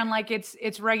does sound like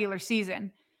it's regular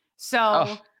season. So,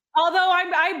 although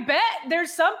I bet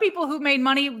there's some people who made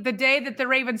money the day that the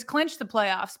Ravens clinched the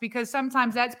playoffs, because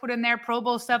sometimes that's put in there. Pro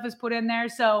Bowl stuff is put in there.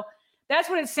 So that's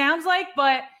what it sounds like.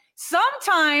 But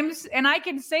sometimes, and I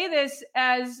can say this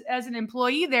as an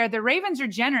employee there, the Ravens are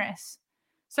generous.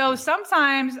 So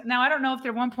sometimes, now I don't know if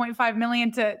they're 1.5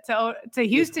 million to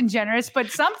Houston generous,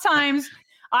 but sometimes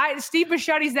Steve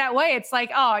Bisciotti's that way. It's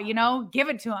like, give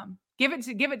it to him, give it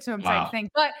to him type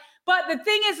thing. But the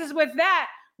thing is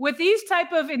with these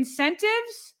type of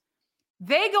incentives,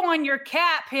 they go on your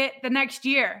cap hit the next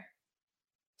year.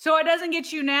 So it doesn't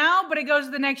get you now, but it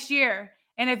goes the next year.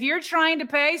 And if you're trying to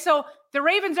pay, so the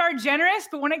Ravens are generous,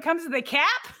 but when it comes to the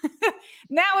cap,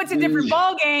 now it's a different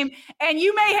ball game. And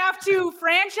you may have to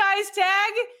franchise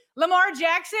tag Lamar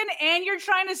Jackson, and you're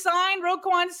trying to sign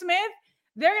Roquan Smith.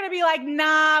 They're going to be like,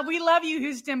 nah, we love you,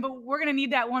 Houston, but we're going to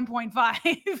need that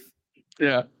 1.5.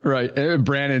 Yeah, right.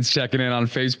 Brandon's checking in on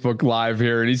Facebook Live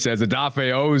here, and he says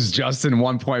Odafe owes Justin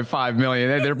 $1.5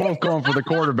 million. They're both going for the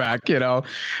quarterback.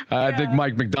 I think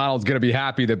Mike McDonald's going to be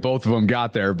happy that both of them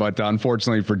got there, but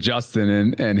unfortunately for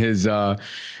Justin and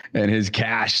his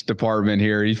cash department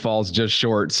here, he falls just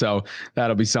short. So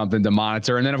that'll be something to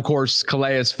monitor. And then, of course,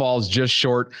 Calais falls just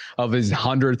short of his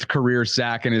 100th career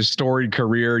sack in his storied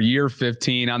career, year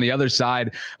 15 on the other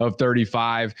side of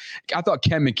 35. I thought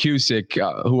Ken McCusick,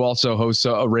 who also hosts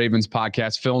a Ravens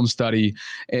podcast, Film Study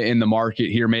in the Market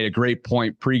here, made a great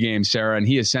point pregame, Sarah. And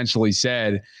he essentially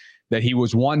said that he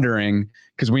was wondering,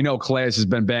 because we know Calais has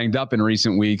been banged up in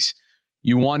recent weeks,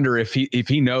 you wonder if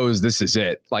he knows this is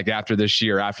it, like after this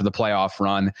year, after the playoff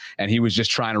run, and he was just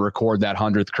trying to record that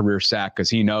 100th career sack because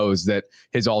he knows that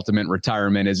his ultimate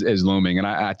retirement is looming. And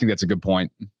I think that's a good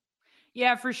point.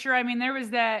 Yeah, for sure. I mean, there was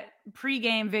that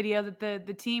pregame video that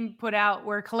the team put out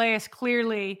where Calais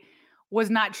clearly was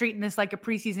not treating this like a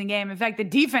preseason game. In fact, the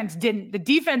defense didn't. The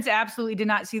defense absolutely did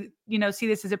not see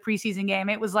this as a preseason game.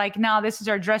 It was like, no, this is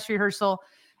our dress rehearsal,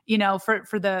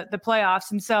 for the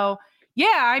playoffs. And so,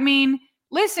 yeah, I mean,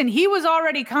 listen, he was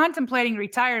already contemplating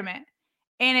retirement.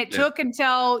 And it took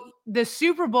until the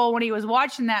Super Bowl when he was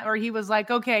watching that where he was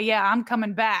like, okay, yeah, I'm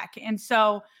coming back. And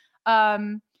so,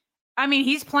 I mean,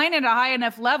 he's playing at a high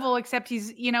enough level, except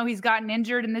he's gotten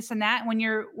injured and this and that. When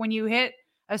you hit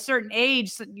a certain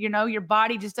age, your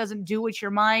body just doesn't do what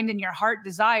your mind and your heart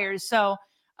desires. So,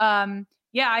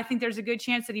 yeah, I think there's a good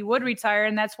chance that he would retire,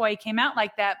 and that's why he came out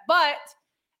like that. But,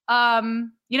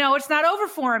 it's not over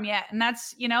for him yet. And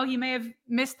that's, he may have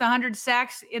missed the 100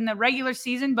 sacks in the regular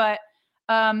season, but,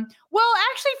 well,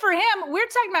 actually for him, we're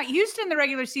talking about Houston in the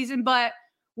regular season, but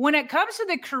when it comes to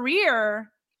the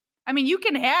career, I mean, you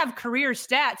can have career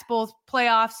stats, both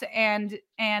playoffs and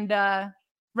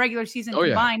regular season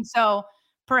combined. Yeah. So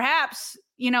perhaps,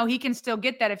 he can still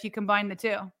get that if you combine the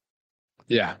two.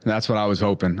 Yeah, that's what I was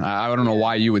hoping. I don't know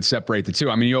why you would separate the two.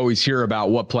 I mean, you always hear about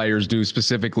what players do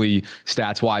specifically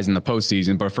stats-wise in the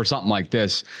postseason, but for something like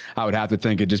this, I would have to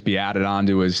think it'd just be added on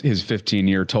to his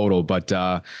 15-year total. But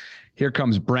here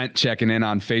comes Brent checking in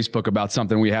on Facebook about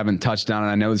something we haven't touched on,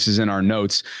 and I know this is in our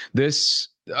notes.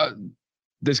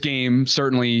 This game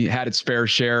certainly had its fair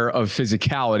share of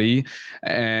physicality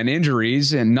and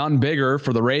injuries, and none bigger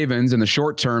for the Ravens in the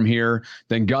short term here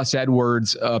than Gus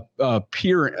Edwards'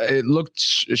 it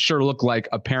looked like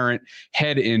apparent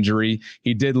head injury.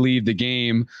 He did leave the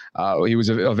game. He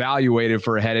was evaluated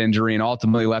for a head injury and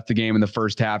ultimately left the game in the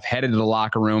first half, headed to the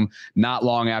locker room. Not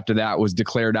long after that was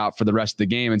declared out for the rest of the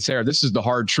game. And Sarah, this is the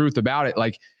hard truth about it.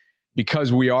 Like,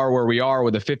 because we are where we are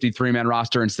with a 53-man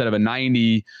roster instead of a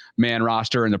 90-man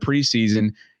roster in the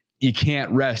preseason, you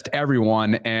can't rest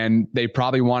everyone. And they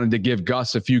probably wanted to give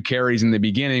Gus a few carries in the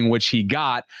beginning, which he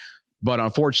got. But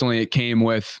unfortunately, it came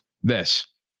with this.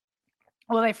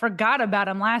 Well, they forgot about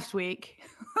him last week.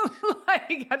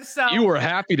 You were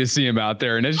happy to see him out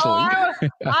there initially.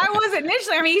 I was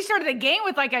initially. I mean, he started the game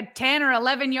with like a 10 or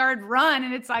 11-yard run.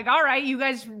 And it's like, all right, you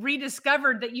guys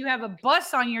rediscovered that you have a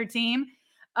bus on your team.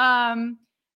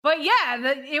 But yeah,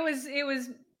 it was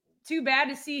too bad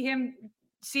to see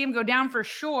him go down for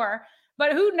sure.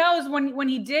 But who knows when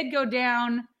he did go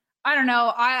down? I don't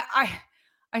know.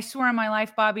 I swear on my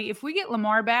life, Bobby, if we get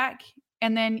Lamar back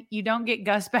and then you don't get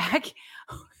Gus back,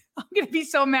 I'm going to be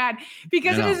so mad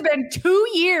because it has been 2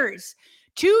 years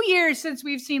since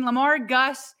we've seen Lamar,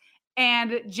 Gus,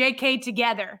 and JK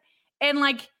together. And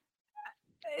like,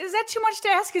 is that too much to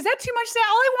ask? Is that too much to ask?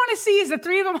 All I want to see is the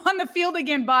three of them on the field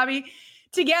again, Bobby,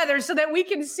 together so that we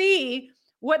can see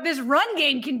what this run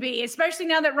game can be, especially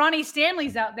now that Ronnie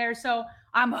Stanley's out there. So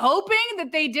I'm hoping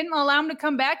that they didn't allow him to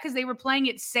come back because they were playing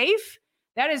it safe.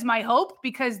 That is my hope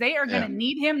because they are going to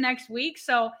need him next week.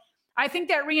 So I think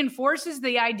that reinforces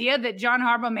the idea that John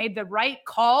Harbaugh made the right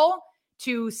call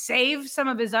to save some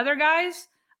of his other guys.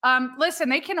 Listen,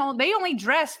 they only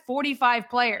dress 45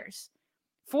 players.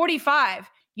 45.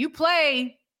 You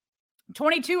play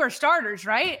 22 are starters,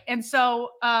 right? And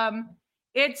so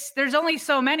there's only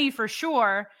so many for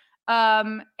sure.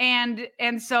 And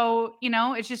so,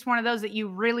 it's just one of those that you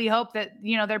really hope that,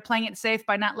 they're playing it safe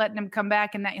by not letting him come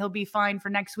back and that he'll be fine for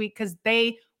next week because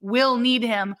they will need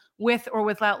him with or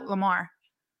without Lamar.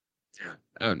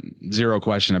 Zero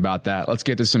question about that. Let's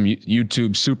get to some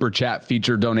YouTube super chat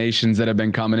feature donations that have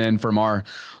been coming in from our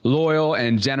loyal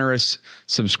and generous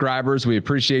subscribers. We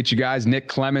appreciate you guys. Nick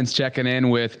Clemens checking in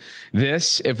with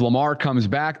this. If Lamar comes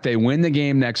back, they win the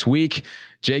game next week.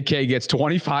 JK gets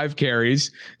 25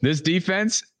 carries. This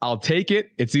defense, I'll take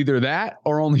it. It's either that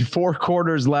or only 4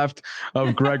 quarters left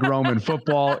of Greg Roman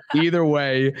football. Either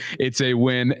way, it's a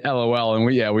win. LOL. And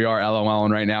we are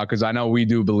LOLing right now because I know we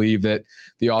do believe that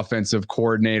the offensive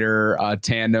coordinator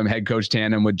tandem, head coach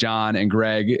tandem with John and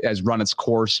Greg has run its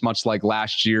course, much like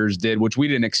last year's did, which we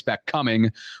didn't expect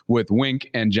coming with Wink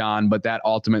and John, but that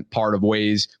ultimate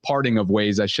parting of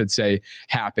ways, I should say,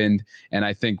 happened. And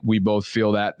I think we both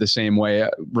feel that the same way,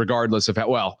 regardless of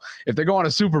if they go on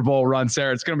a Super Bowl run,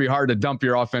 Sarah, it's going to be hard to dump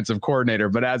your offensive coordinator.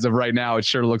 But as of right now, it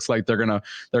sure looks like they're going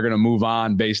to move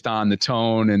on based on the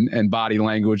tone and body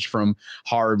language from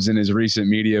Harbs and his recent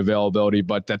media availability.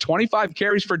 But 25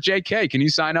 carries for JK. Can you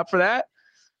sign up for that?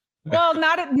 Well,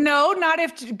 not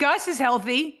if Gus is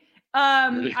healthy.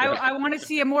 I want to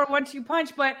see a more 1-2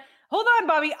 punch, but hold on,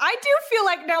 Bobby. I do feel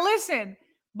like, now listen,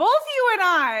 both you and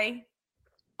I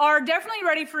are definitely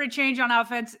ready for a change on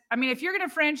offense. I mean, if you're going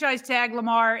to franchise tag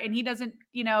Lamar and he doesn't,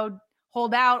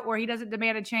 hold out or he doesn't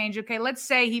demand a change. Okay, let's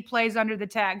say he plays under the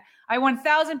tag. I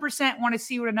 1000% want to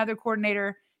see what another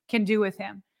coordinator can do with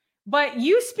him. But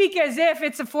you speak as if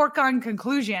it's a foregone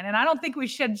conclusion, and I don't think we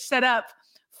should set up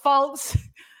false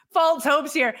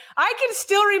hopes here. I can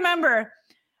still remember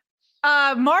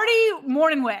Marty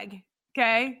Mornhinweg,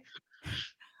 okay?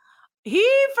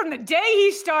 From the day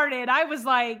he started, I was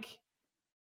like,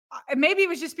 maybe it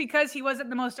was just because he wasn't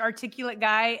the most articulate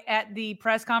guy at the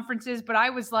press conferences, but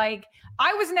I was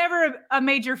never a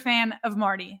major fan of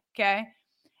Marty, okay?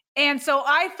 And so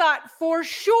I thought for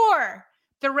sure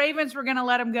the Ravens were going to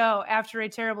let him go after a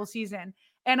terrible season.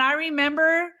 And I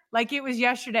remember like it was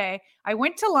yesterday, I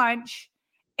went to lunch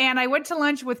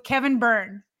with Kevin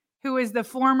Byrne, who is the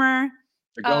former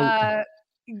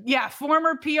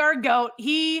former PR GOAT.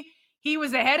 He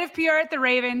was the head of PR at the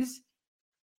Ravens.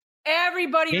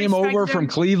 Everybody came over from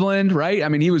Cleveland, right? I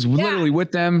mean, he was literally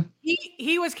with them.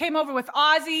 He came over with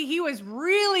Ozzie. He was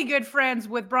really good friends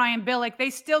with Brian Billick. They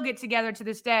still get together to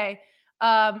this day.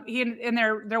 He and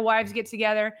their wives get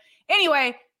together.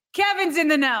 Anyway, Kevin's in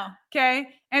the know, okay?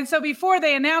 And so before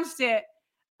they announced it,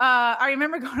 I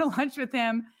remember going to lunch with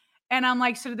him, and I'm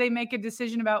like, so did they make a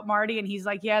decision about Marty? And he's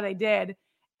like, yeah, they did.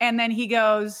 And then he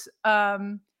goes,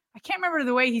 I can't remember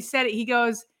the way he said it. He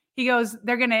goes,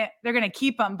 they're gonna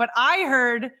keep him, but I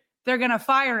heard they're gonna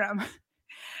fire him.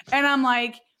 and I'm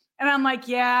like,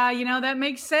 yeah, that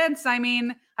makes sense. I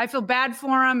mean, I feel bad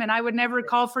for him, and I would never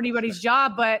call for anybody's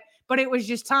job, but it was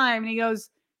just time. And he goes,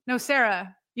 no,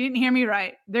 Sarah, you didn't hear me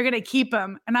right. They're gonna keep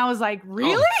him. And I was like,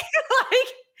 really?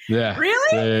 Yeah.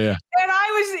 Really? Yeah.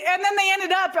 And then they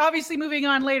ended up obviously moving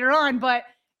on later on. But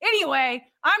anyway,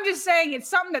 I'm just saying it's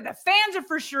something that the fans are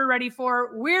for sure ready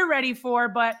for. We're ready for,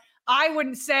 but I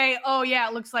wouldn't say, oh yeah,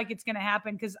 it looks like it's going to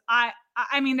happen. Cause I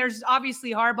mean, there's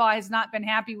obviously Harbaugh has not been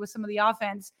happy with some of the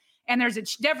offense, and there's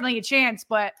definitely a chance,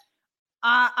 but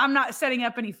I'm not setting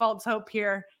up any false hope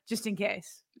here just in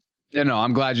case. Yeah, no,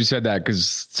 I'm glad you said that,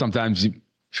 because sometimes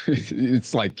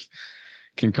it's like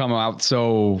can come out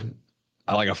so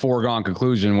like a foregone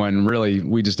conclusion when really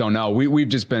we just don't know. We've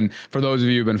just been, for those of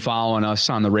you who've been following us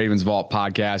on the Ravens Vault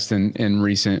podcast in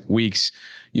recent weeks,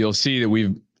 you'll see that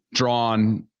we've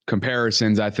drawn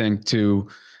comparisons, I think, to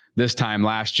this time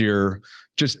last year,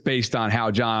 just based on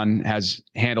how John has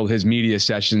handled his media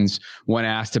sessions when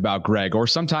asked about Greg, or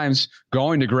sometimes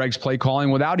going to Greg's play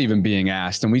calling without even being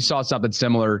asked. And we saw something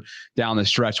similar down the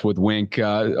stretch with Wink.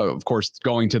 Of course,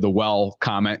 going to the well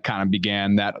comment kind of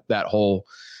began that whole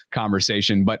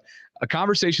conversation, but a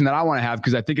conversation that I want to have,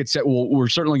 because I think we're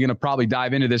certainly going to probably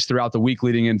dive into this throughout the week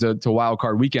leading into Wild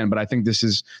Card Weekend, but I think this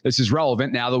is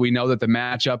relevant now that we know that the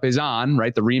matchup is on,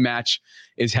 right? The rematch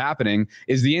is happening,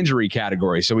 is the injury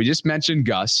category. So we just mentioned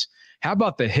Gus. How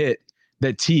about the hit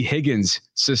that T. Higgins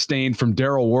sustained from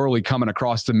Daryl Worley coming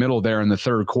across the middle there in the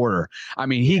third quarter? I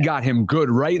mean, he got him good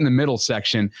right in the middle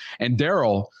section, and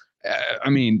Daryl, I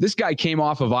mean, this guy came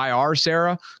off of IR,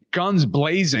 Sarah, guns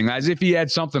blazing, as if he had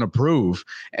something to prove.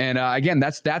 And again,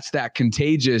 that's that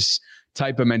contagious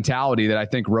type of mentality that I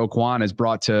think Roquan has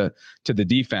brought to the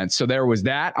defense. So there was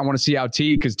that. I want to see how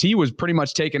because T was pretty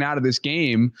much taken out of this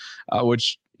game,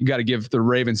 which you got to give the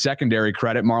Ravens secondary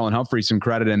credit, Marlon Humphrey some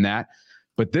credit in that.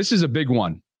 But this is a big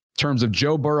one in terms of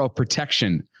Joe Burrow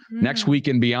protection next week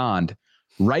and beyond.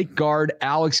 Right guard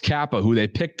Alex Kappa, who they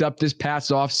picked up this past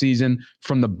offseason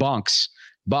from the Bucks,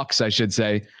 I should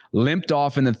say, limped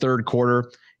off in the third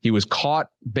quarter. He was caught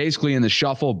basically in the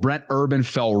shuffle. Brent Urban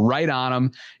fell right on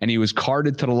him, and he was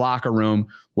carted to the locker room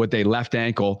with a left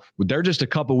ankle. They're just a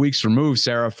couple weeks removed,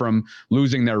 Sarah, from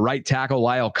losing their right tackle,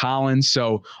 Lyle Collins.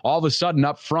 So all of a sudden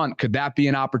up front, could that be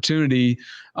an opportunity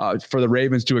for the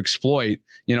Ravens to exploit,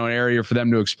 an area for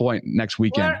them to exploit next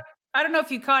weekend? Well, I don't know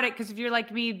if you caught it, because if you're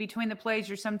like me, between the plays,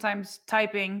 you're sometimes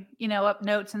typing, up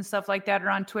notes and stuff like that, or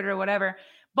on Twitter or whatever.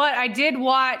 But I did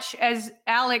watch as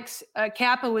Alex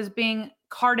Kappa was being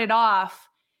carted off.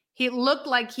 He looked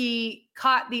like he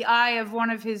caught the eye of one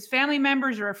of his family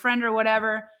members or a friend or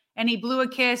whatever, and he blew a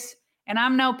kiss. And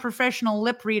I'm no professional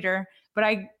lip reader, but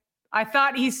I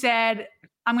thought he said,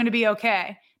 "I'm going to be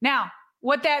okay." Now,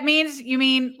 what that means, you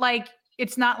mean like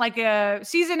it's not like a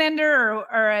season ender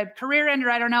or a career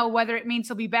ender. I don't know whether it means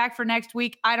he'll be back for next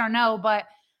week. I don't know, but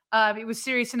it was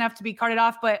serious enough to be carted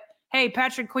off. But hey,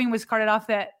 Patrick Queen was carted off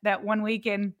that 1 week,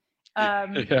 and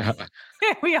yeah.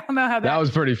 We all know how that was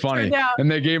pretty funny.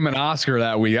 And they gave him an Oscar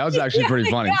that week. That was actually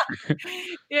pretty funny.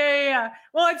 Yeah.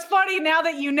 Well, it's funny now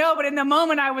that you know, but in the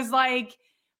moment I was like,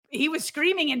 he was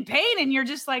screaming in pain, and you're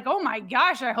just like, oh my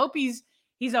gosh, I hope he's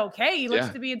okay. He looks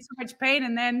to be in so much pain.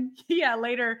 And then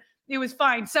later it was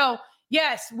fine. So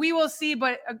yes, we will see.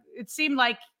 But it seemed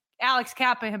like Alex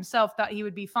Kappa himself thought he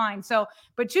would be fine. So,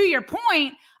 but to your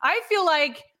point, I feel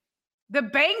like the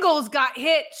Bengals got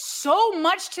hit so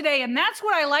much today, and that's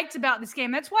what I liked about this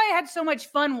game. That's why I had so much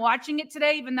fun watching it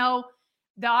today, even though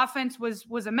the offense was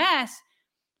a mess.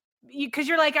 Because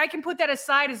you're like, I can put that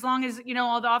aside as long as,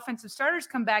 all the offensive starters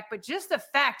come back. But just the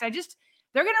fact, they're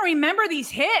going to remember these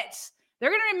hits. They're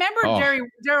going to remember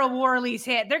Daryl Worley's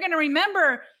hit. They're going to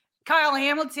remember Kyle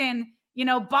Hamilton,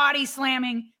 body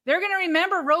slamming. They're going to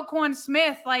remember Roquan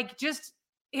Smith, like just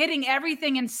hitting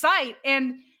everything in sight.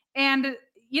 And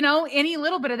any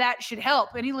little bit of that should help.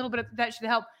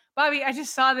 Bobby, I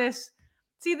just saw this.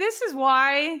 See, this is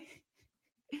why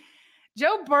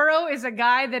Joe Burrow is a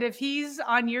guy that if he's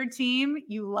on your team,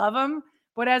 you love him.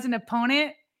 But as an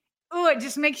opponent, it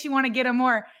just makes you want to get him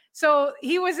more. So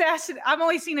he was asked, I've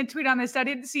only seen a tweet on this. I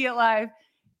didn't see it live.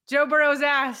 Joe Burrow was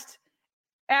asked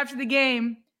after the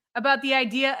game about the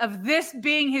idea of this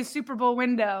being his Super Bowl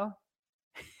window.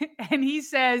 And he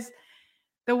says,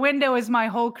 the window is my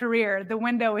whole career. The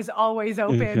window is always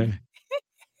open.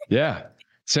 Yeah.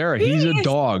 Sarah, he's a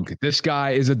dog. This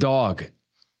guy is a dog.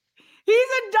 He's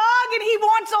a dog and he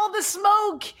wants all the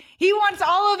smoke. He wants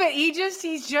all of it.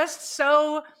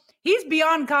 He's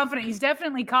beyond confident. He's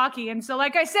definitely cocky. And so,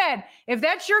 like I said, if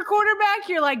that's your quarterback,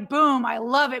 you're like, boom, I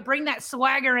love it. Bring that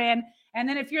swagger in. And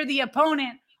then if you're the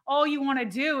opponent, all you want to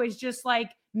do is just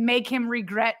like make him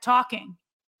regret talking.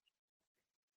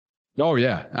 Oh,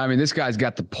 yeah. I mean, this guy's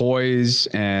got the poise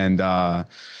and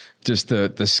just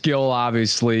the skill,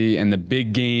 obviously, and the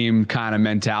big game kind of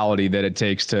mentality that it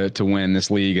takes to win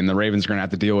this league. And the Ravens are going to have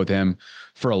to deal with him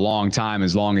for a long time,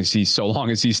 so long as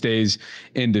he stays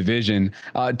in division.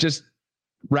 Just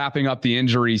wrapping up the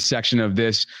injury section of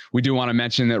this, we do want to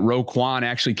mention that Roquan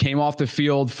actually came off the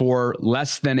field for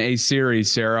less than a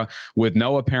series, Sarah, with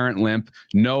no apparent limp,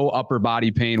 no upper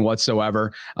body pain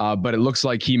whatsoever. But it looks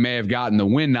like he may have gotten the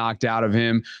wind knocked out of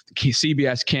him.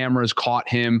 CBS cameras caught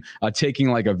him taking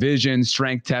like a vision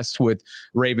strength test with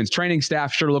Ravens training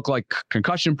staff. Sure looked like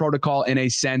concussion protocol in a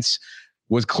sense.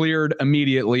 Was cleared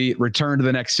immediately, returned to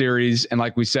the next series. And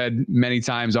like we said many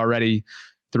times already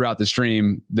throughout the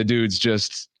stream, the dude's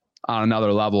just on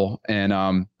another level,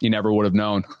 and you never would have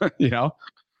known, Yeah.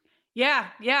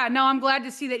 No, I'm glad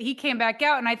to see that he came back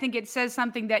out. And I think it says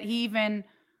something that he even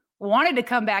wanted to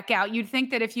come back out. You'd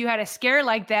think that if you had a scare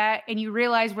like that and you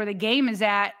realize where the game is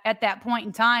at that point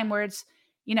in time where it's,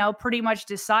 pretty much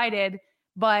decided,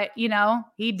 but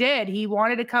he did. He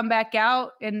wanted to come back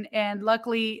out, and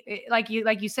luckily, like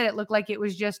you said, it looked like it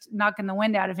was just knocking the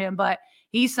wind out of him. But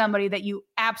he's somebody that you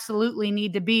absolutely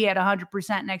need to be at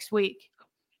 100% next week.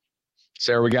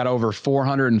 Sarah, we got over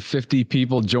 450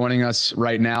 people joining us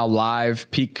right now live,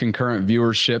 peak concurrent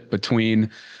viewership between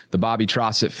the Bobby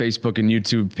Trossett Facebook and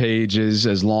YouTube pages,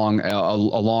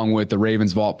 along with the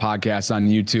Ravens Vault podcast on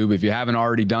YouTube. If you haven't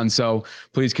already done so,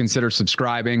 please consider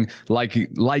subscribing,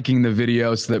 liking the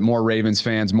video so that more Ravens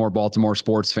fans, more Baltimore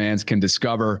sports fans can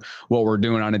discover what we're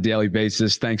doing on a daily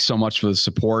basis. Thanks so much for the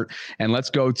support. And let's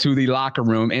go to the locker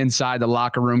room. Inside the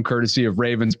locker room, courtesy of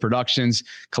Ravens Productions,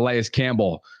 Calais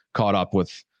Campbell caught up with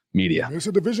media. It's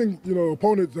a division,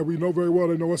 opponent that we know very well.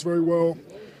 They know us very well.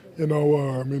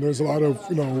 There's a lot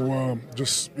of,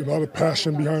 just a lot of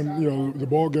passion behind, the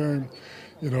ball game.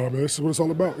 This is what it's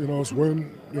all about. It's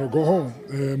win, go home.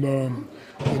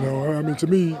 And, to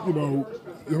me, no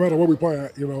matter what we play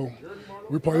at,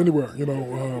 we play anywhere,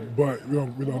 but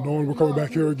knowing we're coming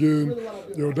back here again,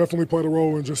 definitely played a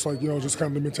role in just just kind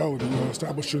of the mentality,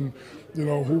 establishing,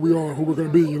 who we are, who we're going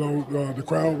to be. The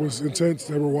crowd was intense,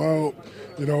 they were wild,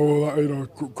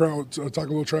 crowd talking a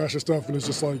little trash and stuff, and it's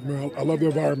just like, man, I love the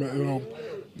environment,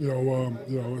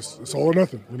 it's all or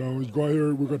nothing. You go out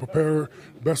here, we're going to prepare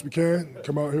the best we can,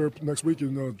 come out here next week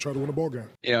and try to win a ball game.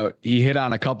 He hit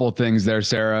on a couple of things there,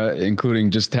 Sarah,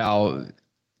 including just how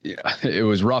it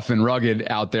was rough and rugged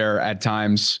out there at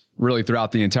times, really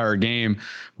throughout the entire game,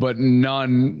 but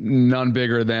none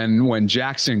bigger than when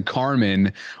Jackson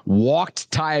Carman walked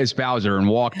Tyus Bowser, and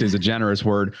walked is a generous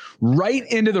word, right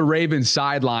into the Ravens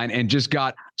sideline and just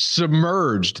got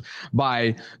submerged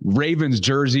by Ravens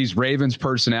jerseys, Ravens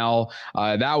personnel.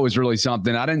 That was really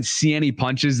something. I didn't see any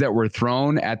punches that were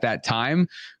thrown at that time,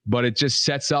 but it just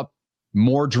sets up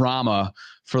more drama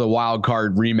for the wild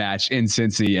card rematch in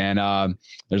Cincy. And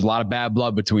there's a lot of bad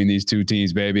blood between these two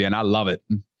teams, baby. And I love it.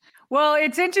 Well,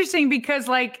 it's interesting because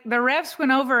the refs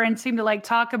went over and seemed to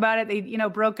talk about it. They,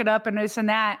 broke it up and this and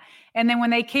that. And then when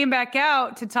they came back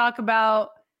out to talk about,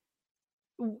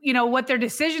 what their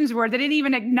decisions were, they didn't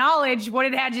even acknowledge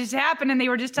what had just happened. And they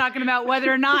were just talking about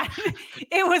whether or not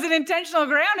it was an intentional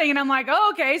grounding. And I'm like,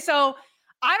 oh, okay. So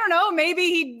I don't know,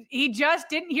 maybe he just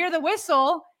didn't hear the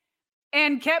whistle.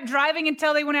 and kept driving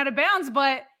until they went out of bounds.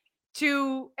 But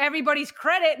to everybody's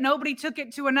credit, nobody took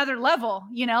it to another level.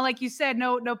 Like you said,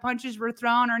 no punches were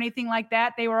thrown or anything like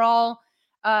that. They were all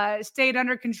stayed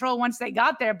under control once they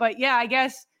got there. But yeah, I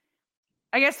guess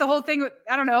the whole thing,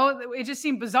 I don't know, it just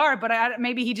seemed bizarre, but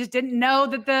maybe he just didn't know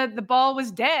that the ball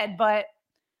was dead. But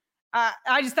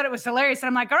I just thought it was hilarious. And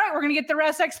I'm like, all right, we're going to get the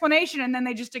ref's explanation. And then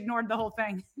they just ignored the whole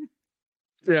thing.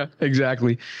 Yeah,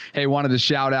 exactly. Hey, wanted to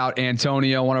shout out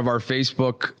Antonio, one of our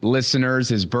Facebook listeners.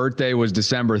 His birthday was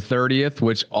December 30th,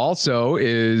 which also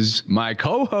is my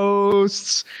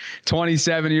co-host's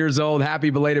 27 years old.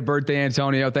 Happy belated birthday,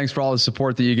 Antonio. Thanks for all the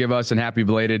support that you give us, and happy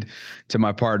belated to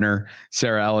my partner,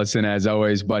 Sarah Ellison, as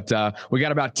always. But we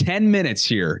got about 10 minutes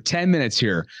here.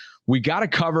 We got to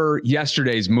cover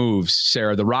yesterday's moves,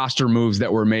 Sarah, the roster moves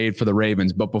that were made for the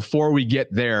Ravens. But before we get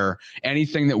there,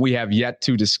 anything that we have yet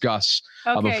to discuss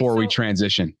before we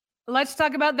transition? Let's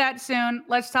talk about that soon.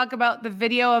 Let's talk about the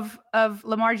video of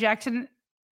Lamar Jackson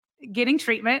getting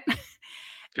treatment.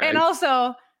 Okay. And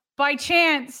also, by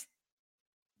chance,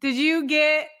 did you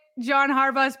get John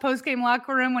Harbaugh's post-game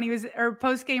locker room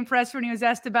post-game presser when he was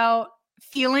asked about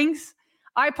feelings?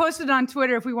 I posted on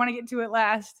Twitter if we want to get to it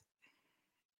last.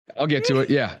 I'll get to it.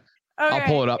 Yeah. Okay. I'll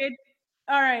pull it up.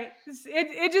 All right. So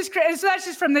that's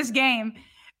just from this game.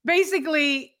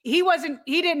 Basically, he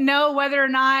didn't know whether or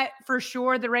not for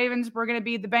sure the Ravens were going to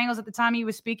be the Bengals at the time he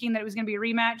was speaking, that it was going to be a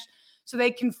rematch. So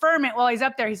they confirm it while he's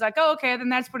up there. He's like, oh, okay, then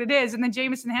that's what it is. And then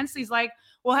Jamison Hensley's like,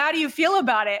 well, how do you feel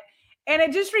about it? And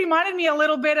it just reminded me a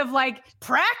little bit of like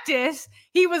practice.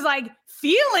 He was like,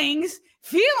 feelings.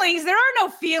 There are no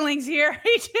feelings here.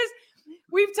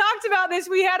 We've talked about this.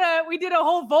 We did a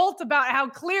whole vault about how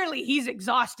clearly he's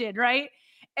exhausted, right?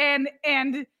 And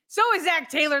so is Zach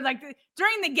Taylor. Like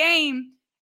during the game,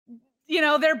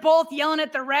 they're both yelling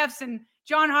at the refs, and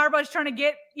John Harbaugh's trying to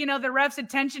get, the refs'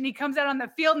 attention. He comes out on the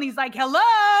field and he's like, hello,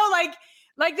 like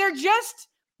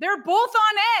they're both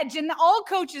on edge, and all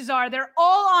coaches are. They're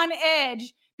all on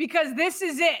edge because this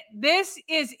is it. This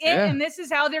is it, yeah. And this is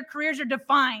how their careers are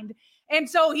defined. And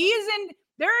so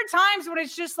there are times when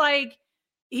it's just like,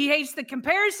 he hates the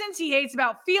comparisons. He hates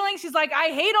about feelings. He's like, I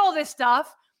hate all this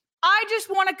stuff. I just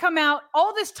want to come out.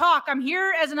 All this talk, I'm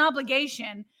here as an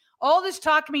obligation. All this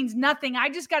talk means nothing. I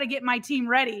just got to get my team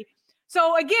ready.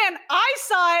 So again, I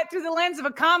saw it through the lens of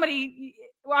a comedy.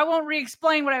 I won't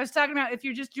re-explain what I was talking about if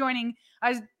you're just joining.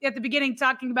 I was at the beginning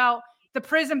talking about the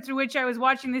prism through which I was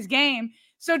watching this game.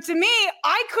 So to me,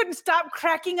 I couldn't stop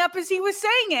cracking up as he was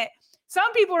saying it.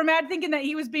 Some people were mad thinking that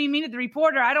he was being mean to the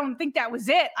reporter. I don't think that was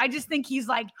it. I just think he's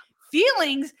like,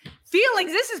 feelings.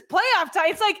 This is playoff time.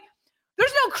 It's like,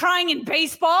 there's no crying in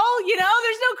baseball. There's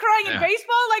no crying in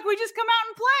baseball. Like, we just come out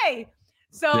and play.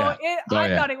 So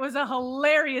I thought it was a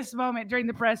hilarious moment during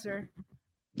the presser.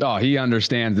 Oh, he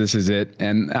understands this is it.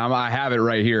 And I have it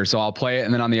right here, so I'll play it.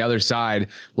 And then on the other side,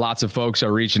 lots of folks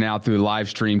are reaching out through the live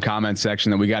stream comment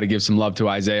section that we got to give some love to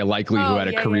Isaiah Likely, who had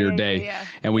a career day.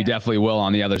 And we definitely will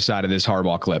on the other side of this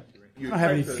Harbaugh clip. I don't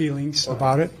have any feelings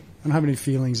about it.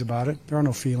 There are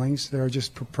no feelings. They're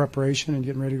just preparation and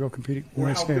getting ready to go compete in the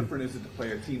next game. How different is it to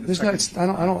play a team?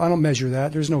 I don't measure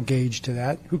that. There's no gauge to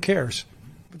that. Who cares?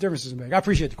 The difference isn't big. I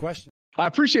appreciate the question. I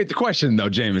appreciate the question, though,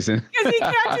 Jamison. Because he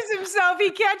catches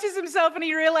himself and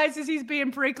he realizes he's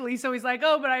being prickly. So he's like,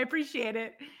 oh, but I appreciate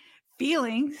it.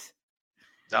 Feelings.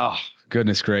 Oh,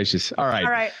 goodness gracious. All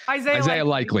right. Isaiah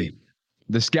Likely.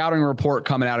 The scouting report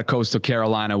coming out of Coastal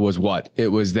Carolina was what? It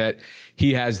was that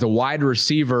he has the wide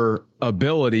receiver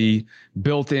ability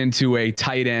built into a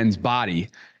tight end's body.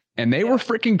 And they were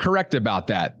freaking correct about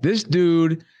that. This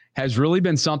dude has really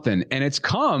been something. And it's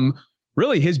come...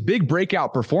 Really, his big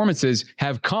breakout performances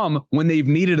have come when they've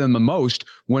needed him the most,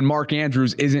 when Mark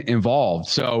Andrews isn't involved.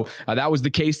 So that was the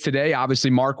case today. Obviously,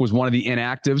 Mark was one of the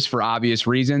inactives for obvious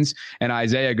reasons. And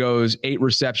Isaiah goes 8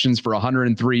 receptions for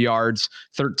 103 yards,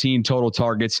 13 total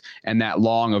targets, and that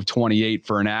long of 28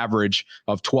 for an average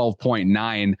of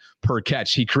 12.9 per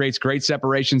catch. He creates great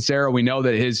separation, Sarah. We know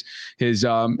that his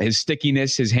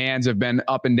stickiness, his hands have been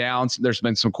up and down. There's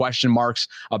been some question marks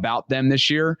about them this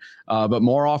year. But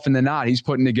more often than not, he's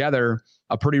putting together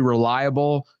a pretty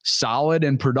reliable, solid,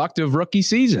 and productive rookie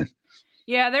season.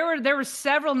 Yeah, there were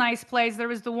several nice plays. There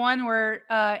was the one where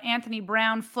Anthony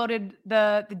Brown floated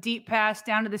the deep pass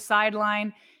down to the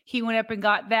sideline. He went up and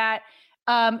got that.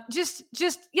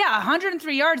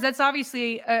 103 yards. That's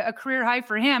obviously a career high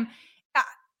for him.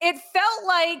 It felt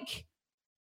like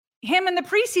him in the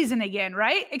preseason again,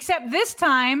 right? Except this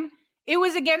time it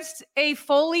was against a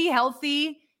fully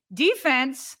healthy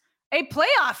defense, a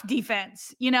playoff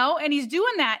defense, and he's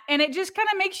doing that. And it just kind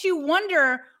of makes you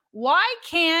wonder, why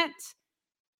can't,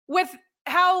 with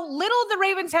how little the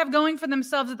Ravens have going for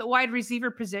themselves at the wide receiver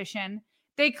position.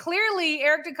 Eric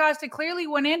DeCosta clearly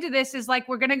went into this as like,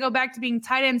 we're going to go back to being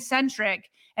tight end centric,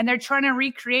 and they're trying to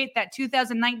recreate that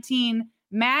 2019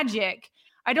 magic.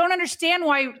 I don't understand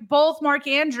why both Mark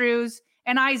Andrews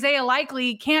and Isaiah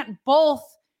Likely can't both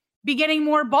be getting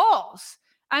more balls.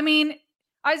 I mean,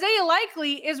 Isaiah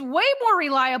Likely is way more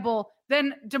reliable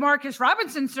than Demarcus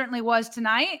Robinson certainly was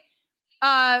tonight.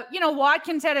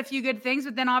 Watkins had a few good things,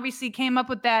 but then obviously came up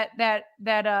with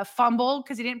that fumble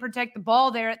because he didn't protect the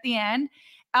ball there at the end.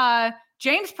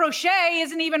 James Prochet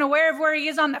isn't even aware of where he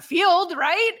is on the field,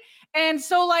 right? And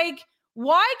so, like,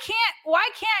 why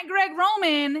can't Greg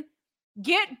Roman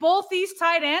get both these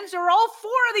tight ends or all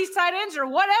four of these tight ends or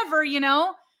whatever,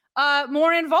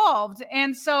 more involved?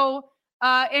 And so,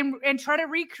 and try to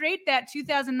recreate that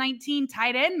 2019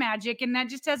 tight end magic, and that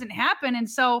just doesn't happen. And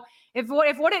so if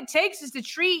what it takes is to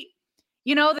treat,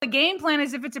 the game plan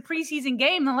as if it's a preseason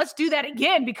game, then let's do that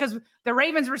again, because the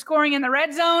Ravens were scoring in the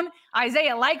red zone.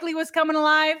 Isaiah Likely was coming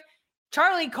alive.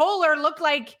 Charlie Kolar looked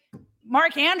like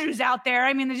Mark Andrews out there.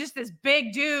 I mean, there's just this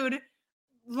big dude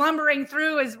lumbering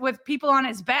through with people on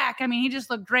his back. I mean, he just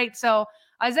looked great. So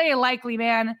Isaiah Likely,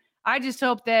 man, I just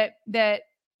hope that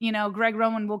Greg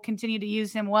Roman will continue to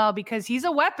use him well, because he's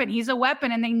a weapon. He's a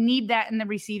weapon, and they need that in the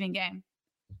receiving game.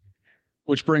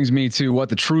 Which brings me to what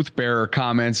the Truth Bearer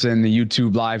comments in the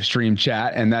YouTube live stream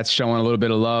chat, and that's showing a little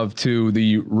bit of love to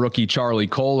the rookie Charlie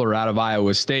Kolar out of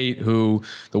Iowa State, who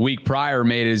the week prior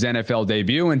made his NFL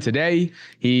debut, and today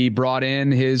he brought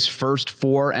in his first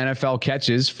 4 NFL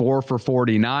catches, 4 for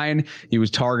 49. He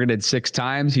was targeted 6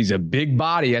 times. He's a big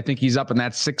body. I think he's up in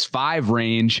that 6'5"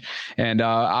 range, and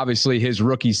obviously his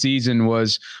rookie season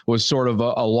was sort of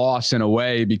a loss in a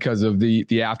way because of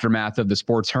the aftermath of the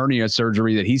sports hernia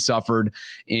surgery that he suffered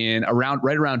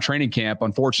right around training camp.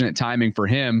 Unfortunate timing for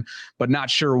him, but not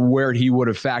sure where he would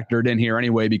have factored in here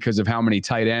anyway because of how many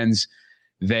tight ends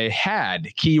they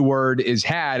had. Keyword is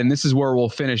had, and this is where we'll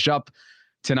finish up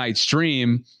tonight's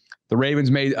stream. The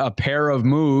Ravens made a pair of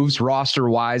moves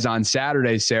roster-wise on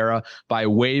Saturday, Sarah, by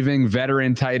waiving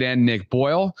veteran tight end Nick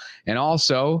Boyle, and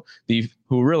also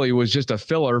who really was just a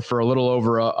filler for a little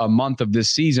over a month of this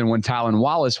season when Tylan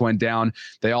Wallace went down.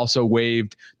 They also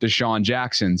waived DeSean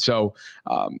Jackson. So,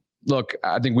 look,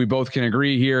 I think we both can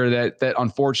agree here that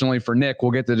unfortunately for Nick,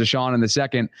 we'll get to DeSean in a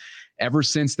second, ever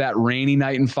since that rainy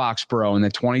night in Foxborough in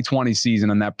the 2020 season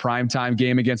and that primetime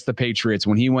game against the Patriots,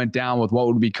 when he went down with what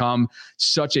would become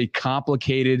such a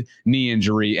complicated knee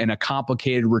injury and a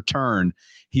complicated return,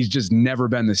 he's just never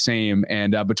been the same.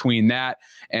 And between that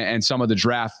and some of the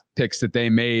draft picks that they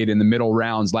made in the middle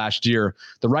rounds last year,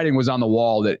 the writing was on the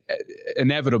wall that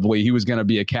inevitably he was going to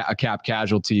be a cap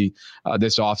casualty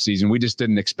this offseason. We just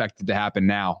didn't expect it to happen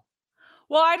now.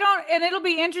 Well, and it'll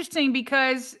be interesting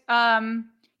because, and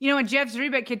Jeff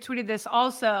Zrebiec had tweeted this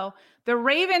also, the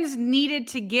Ravens needed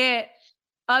to get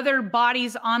other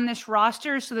bodies on this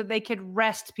roster so that they could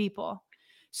rest people.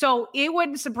 So it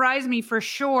wouldn't surprise me for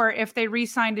sure if they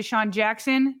re-signed DeSean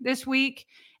Jackson this week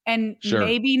and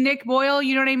maybe Nick Boyle,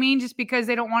 you know what I mean? Just because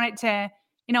they don't want it to,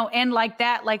 end like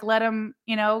that, like let him,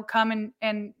 come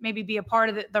and maybe be a part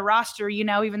of the roster,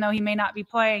 even though he may not be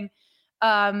playing.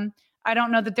 I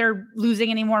don't know that they're losing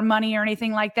any more money or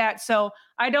anything like that. So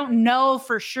I don't know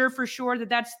for sure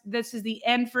that this is the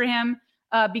end for him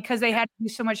because they had to do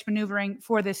so much maneuvering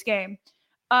for this game.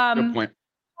 Good point.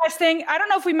 Last thing, I don't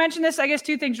know if we mentioned this. I guess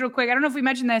 2 things real quick. I don't know if we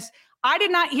mentioned this. I did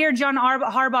not hear John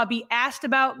Harbaugh be asked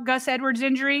about Gus Edwards'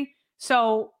 injury,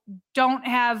 so don't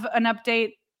have an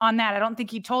update on that. I don't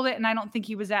think he told it, and I don't think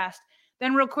he was asked.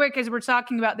 Then real quick, as we're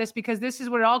talking about this, because this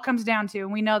is what it all comes down to,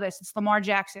 and we know this, it's Lamar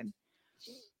Jackson.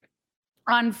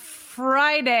 On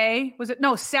Friday,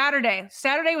 Saturday.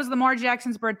 Saturday was Lamar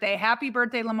Jackson's birthday. Happy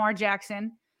birthday, Lamar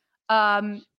Jackson.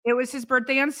 It was his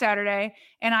birthday on Saturday,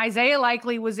 and Isaiah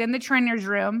Likely was in the trainer's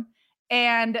room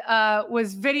and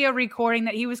was video recording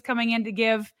that he was coming in to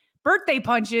give birthday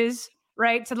punches,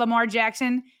 right, to Lamar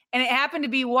Jackson. And it happened to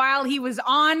be while he was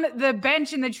on the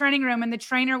bench in the training room and the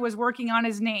trainer was working on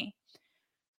his knee.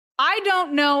 I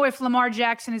don't know if Lamar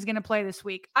Jackson is going to play this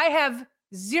week. I have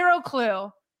zero clue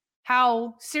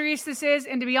how serious this is.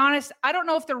 And to be honest, I don't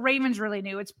know if the Ravens really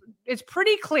knew. It's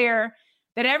pretty clear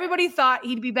that everybody thought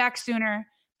he'd be back sooner,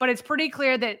 but it's pretty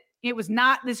clear that it was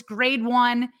not this grade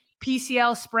 1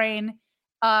 PCL sprain.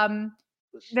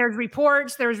 There's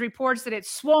reports that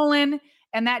it's swollen,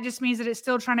 and that just means that it's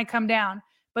still trying to come down.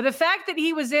 But the fact that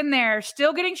he was in there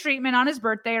still getting treatment on his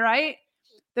birthday, right?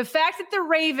 The fact that the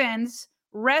Ravens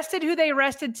rested who they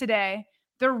rested today,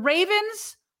 the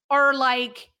Ravens are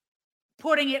like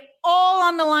putting it all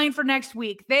on the line for next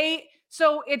week.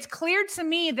 So it's clear to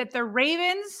me that the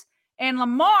Ravens and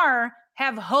Lamar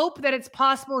have hope that it's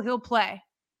possible he'll play.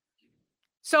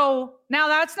 So now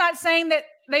that's not saying that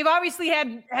they've obviously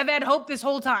have had hope this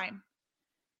whole time.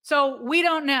 So we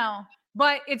don't know,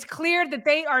 but it's clear that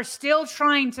they are still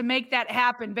trying to make that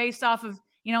happen based off of,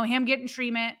 him getting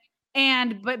treatment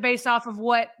but based off of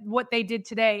what they did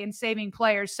today in saving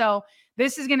players. So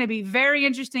this is going to be very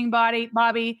interesting,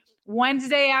 Bobby.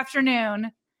 Wednesday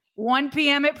afternoon, 1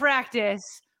 p.m. at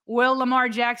practice. Will Lamar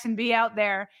Jackson be out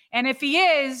there? And if he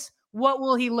is, what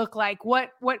will he look like?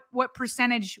 What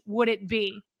percentage would it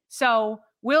be? So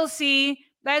we'll see.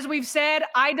 As we've said,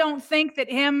 I don't think that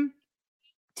him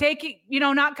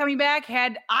not coming back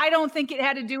I don't think it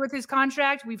had to do with his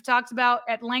contract. We've talked about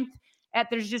at length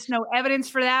there's just no evidence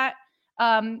for that.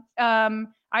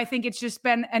 I think it's just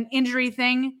been an injury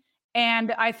thing.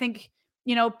 And I think,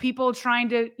 people trying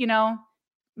to,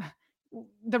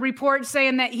 the report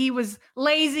saying that he was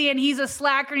lazy and he's a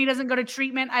slacker and he doesn't go to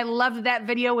treatment. I loved that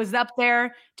video was up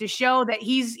there to show that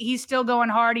he's still going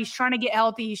hard. He's trying to get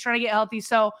healthy.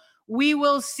 So we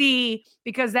will see,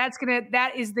 because that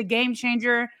is the game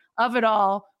changer of it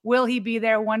all. Will he be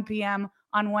there 1 p.m.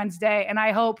 on Wednesday? And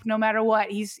I hope no matter what,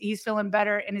 he's feeling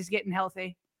better and is getting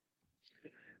healthy.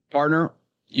 Partner,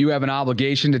 you have an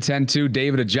obligation to tend to.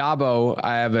 David Ojabo,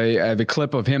 I have a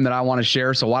clip of him that I want to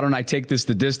share. So why don't I take this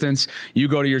the distance? You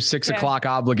go to your 6 o'clock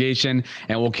obligation,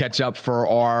 and we'll catch up for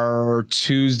our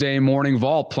Tuesday morning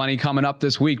vault. Plenty coming up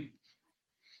this week.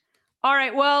 All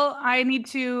right. Well, I need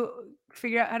to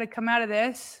figure out how to come out of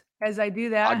this as I do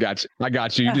that. I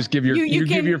got you. You just give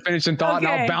give your finishing thought, and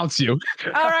I'll bounce you.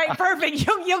 All right. Perfect.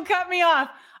 You'll cut me off.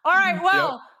 All right.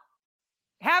 Well,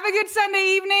 Have a good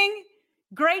Sunday evening.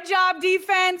 Great job,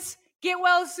 defense. Get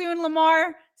well soon,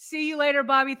 Lamar. See you later,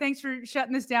 Bobby. Thanks for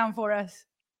shutting this down for us.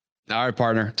 All right,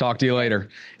 partner. Talk to you later.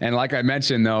 And like I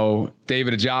mentioned, though,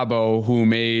 David Ojabo, who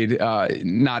made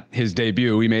not his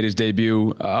debut, he made his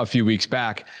debut a few weeks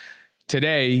back.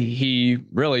 Today, he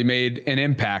really made an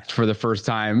impact for the first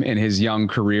time in his young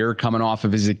career, coming off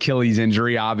of his Achilles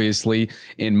injury, obviously,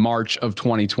 in March of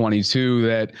 2022,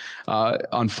 that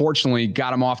unfortunately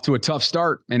got him off to a tough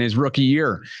start in his rookie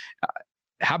year.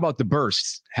 How about the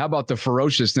bursts? How about the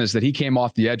ferociousness that he came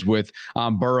off the edge with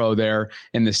on Burrow there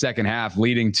in the second half,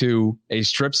 leading to a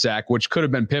strip sack, which could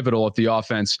have been pivotal if the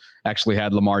offense actually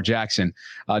had Lamar Jackson.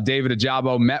 David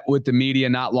Ojabo met with the media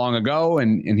not long ago,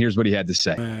 and here's what he had to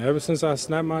say. Man, ever since I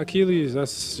snapped my Achilles,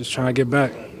 that's just trying to get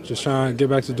back. Just trying to get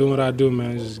back to doing what I do,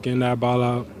 man. Just getting that ball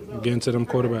out, getting to them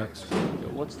quarterbacks.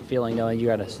 What's the feeling knowing you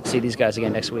got to see these guys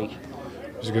again next week?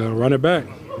 Just got to run it back.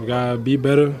 We got to be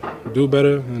better, do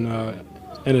better, and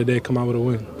end of the day, come out with a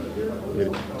win.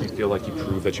 Do you feel like you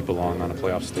proved that you belong on a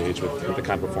playoff stage with the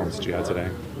kind of performance that you had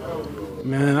today?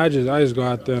 Man, I just go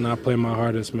out there and I play my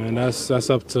hardest, man. That's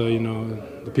up to,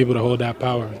 the people that hold that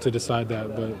power to decide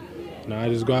that. But, I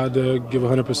just go out there, give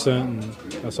 100%, and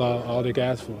that's all they can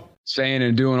ask for. Saying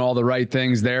and doing all the right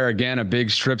things there. Again, a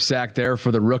big strip sack there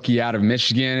for the rookie out of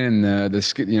Michigan, and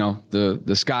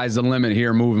the sky's the limit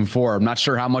here moving forward. I'm not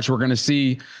sure how much we're going to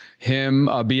see him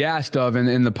be asked of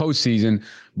in the postseason,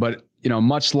 but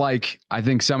much like I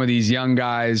think some of these young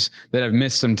guys that have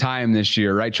missed some time this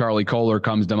year, right? Charlie Kolar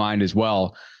comes to mind as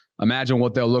well. Imagine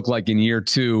what they'll look like in year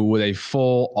two with a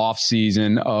full off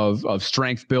season of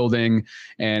strength building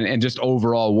and just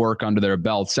overall work under their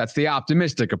belts. That's the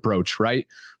optimistic approach, right?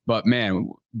 But man,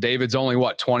 David's only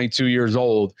 22 years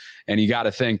old, and you got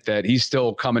to think that he's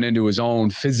still coming into his own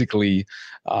physically.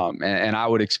 And I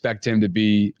would expect him to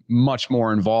be much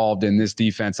more involved in this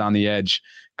defense on the edge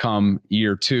come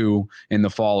year two in the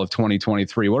fall of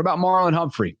 2023. What about Marlon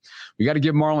Humphrey? We got to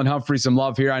give Marlon Humphrey some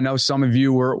love here. I know some of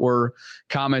you were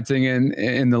commenting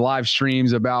in the live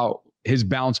streams about his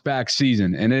bounce back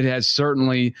season, and it has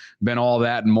certainly been all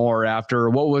that and more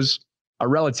after what was a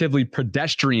relatively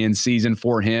pedestrian season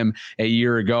for him a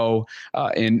year ago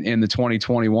in the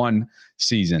 2021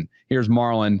 season. Here's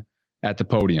Marlon at the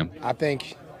podium. I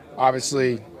think,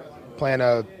 obviously, playing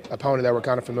a opponent that we're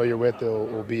kind of familiar with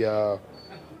will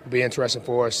be interesting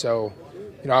for us. So,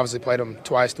 obviously played them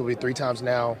twice, it'll be 3 times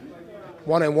now,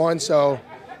 1-1. So,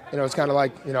 it's kind of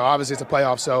like, obviously it's a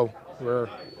playoff. So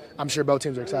I'm sure both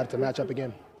teams are excited to match up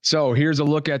again. So here's a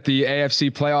look at the AFC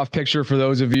playoff picture for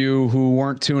those of you who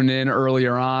weren't tuned in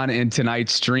earlier on in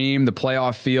tonight's stream. The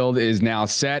playoff field is now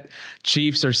set.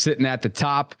 Chiefs are sitting at the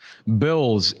top.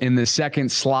 Bills in the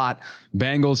second slot.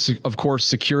 Bengals, of course,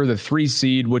 secure the 3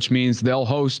 seed, which means they'll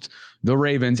host the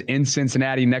Ravens in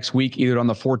Cincinnati next week, either on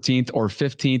the 14th or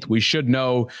 15th. We should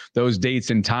know those dates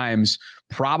and times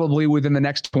probably within the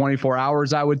next 24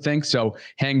 hours, I would think. So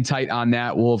hang tight on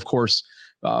that. We'll, of course,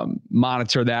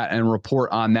 monitor that and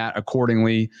report on that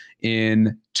accordingly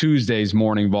in Tuesday's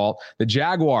Morning Vault. The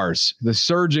Jaguars, the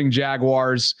surging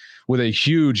Jaguars, with a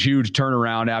huge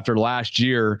turnaround after last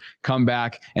year, come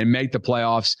back and make the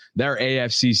playoffs. They're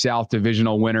AFC South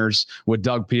divisional winners with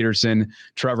Doug Peterson,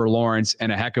 Trevor Lawrence,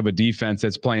 and a heck of a defense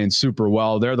that's playing super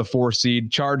well. They're the 4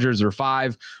 seed. Chargers are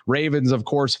 5. Ravens, of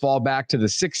course, fall back to the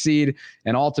 6 seed.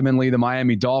 And ultimately, the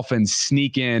Miami Dolphins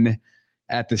sneak in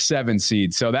at the 7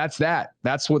 seed. So that's that.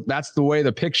 That's the way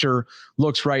the picture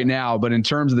looks right now. But in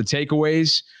terms of the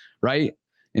takeaways, right?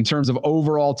 In terms of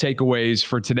overall takeaways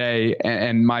for today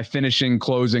and my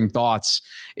closing thoughts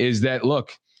is that,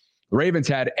 look, the Ravens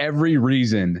had every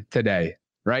reason today,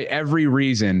 right? Every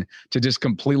reason to just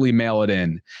completely mail it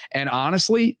in. And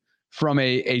honestly, from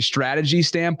a strategy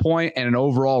standpoint and an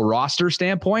overall roster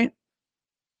standpoint,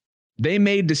 they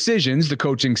made decisions, the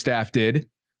coaching staff did,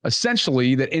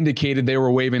 essentially that indicated they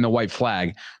were waving the white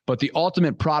flag. But the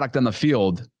ultimate product on the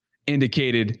field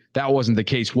indicated that wasn't the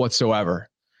case whatsoever.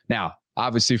 Now,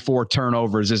 obviously, 4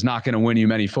 turnovers is not going to win you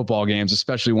many football games,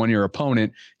 especially when your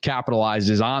opponent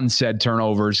capitalizes on said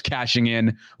turnovers, cashing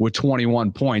in with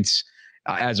 21 points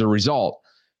as a result.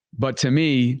 But to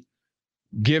me,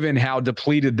 given how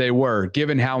depleted they were,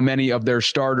 given how many of their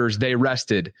starters they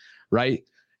rested, right,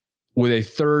 with a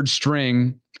 3rd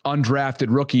string undrafted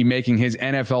rookie making his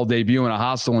NFL debut in a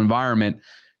hostile environment,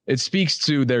 it speaks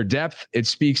to their depth. It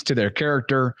speaks to their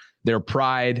character, their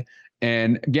pride.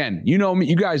 And again, you know me,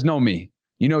 you guys know me,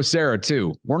 you know Sarah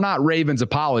too. We're not Ravens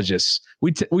apologists.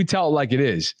 We tell it like it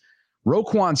is.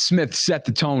 Roquan Smith set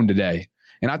the tone today,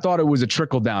 and I thought it was a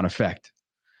trickle-down effect.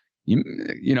 You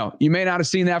may not have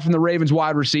seen that from the Ravens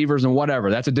wide receivers and whatever.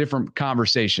 That's a different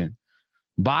conversation.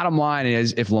 Bottom line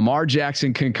is, if Lamar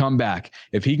Jackson can come back,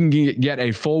 if he can get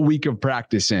a full week of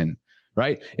practice in,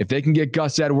 right? If they can get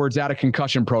Gus Edwards out of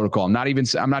concussion protocol,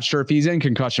 I'm not sure if he's in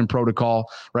concussion protocol,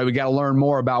 right? We got to learn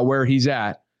more about where he's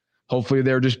at. Hopefully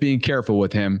they're just being careful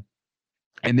with him,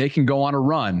 and they can go on a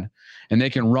run, and they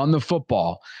can run the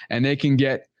football, and they can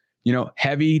get,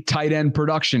 heavy tight end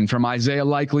production from Isaiah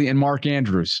Likely and Mark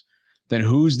Andrews. Then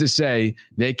who's to say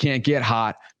they can't get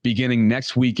hot beginning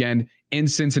next weekend in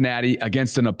Cincinnati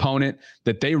against an opponent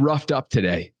that they roughed up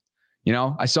today?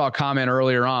 I saw a comment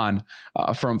earlier on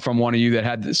from one of you that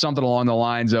had something along the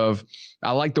lines of,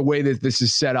 I like the way that this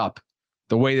is set up,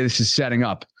 the way that this is setting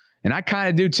up. And I kind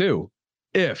of do too,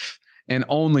 if and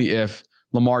only if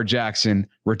Lamar Jackson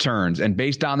returns. And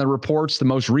based on the reports, the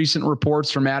most recent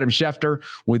reports from Adam Schefter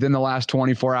within the last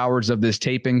 24 hours of this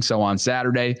taping, so on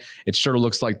Saturday, it sure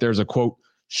looks like there's a, quote,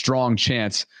 strong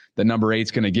chance that number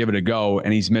 8's going to give it a go,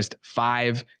 and he's missed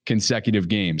 5 consecutive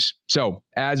games. So,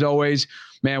 as always,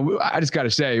 man, I just got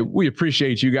to say, we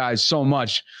appreciate you guys so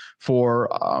much for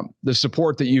the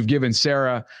support that you've given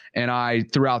Sarah and I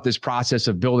throughout this process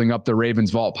of building up the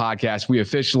Ravens Vault podcast. We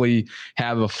officially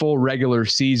have a full regular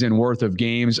season worth of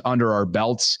games under our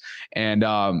belts, and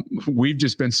we've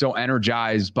just been so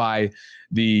energized by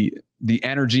the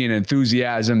energy and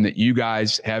enthusiasm that you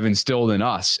guys have instilled in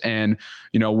us. And,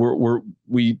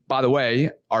 we, by the way,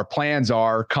 our plans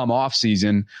are come off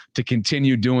season to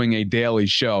continue doing a daily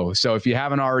show. So if you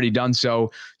haven't already done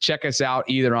so, check us out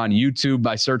either on YouTube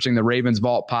by searching the Ravens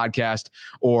Vault podcast,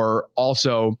 or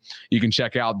also you can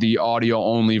check out the audio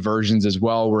only versions as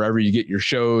well, wherever you get your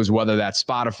shows, whether that's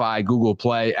Spotify, Google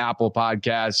Play, Apple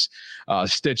Podcasts,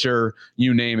 Stitcher,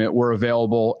 you name it. We're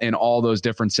available in all those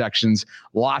different sections.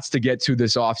 Lots to get to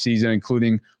this offseason,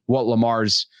 including what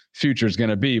Lamar's future is going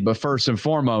to be. But first and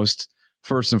foremost,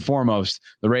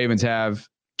 the Ravens have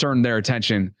turned their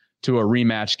attention to a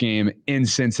rematch game in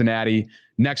Cincinnati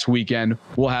next weekend.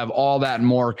 We'll have all that and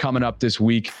more coming up this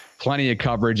week. Plenty of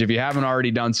coverage. If you haven't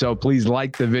already done so, please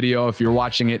like the video if you're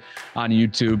watching it on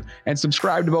YouTube, and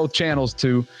subscribe to both channels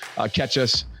to catch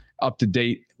us up to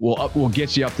date. We'll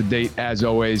get you up to date as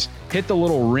always. Hit the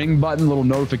little ring button, little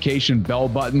notification bell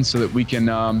button, so that we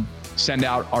can send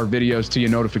out our videos to you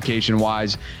notification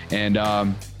wise. And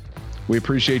we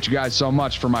appreciate you guys so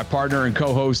much. For my partner and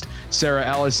co-host, Sarah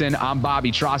Ellison, I'm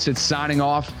Bobby Trossett signing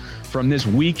off from this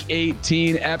Week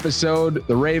 18 episode.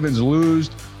 The Ravens lose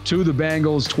to the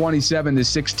Bengals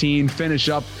 27-16, finish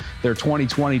up their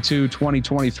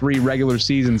 2022-2023 regular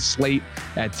season slate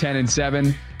at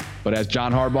 10-7. But as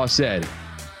John Harbaugh said,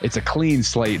 it's a clean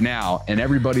slate now, and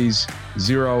everybody's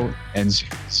 0-0.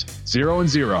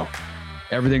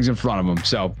 Everything's in front of them.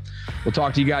 So we'll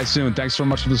talk to you guys soon. Thanks so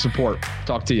much for the support.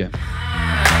 Talk to you.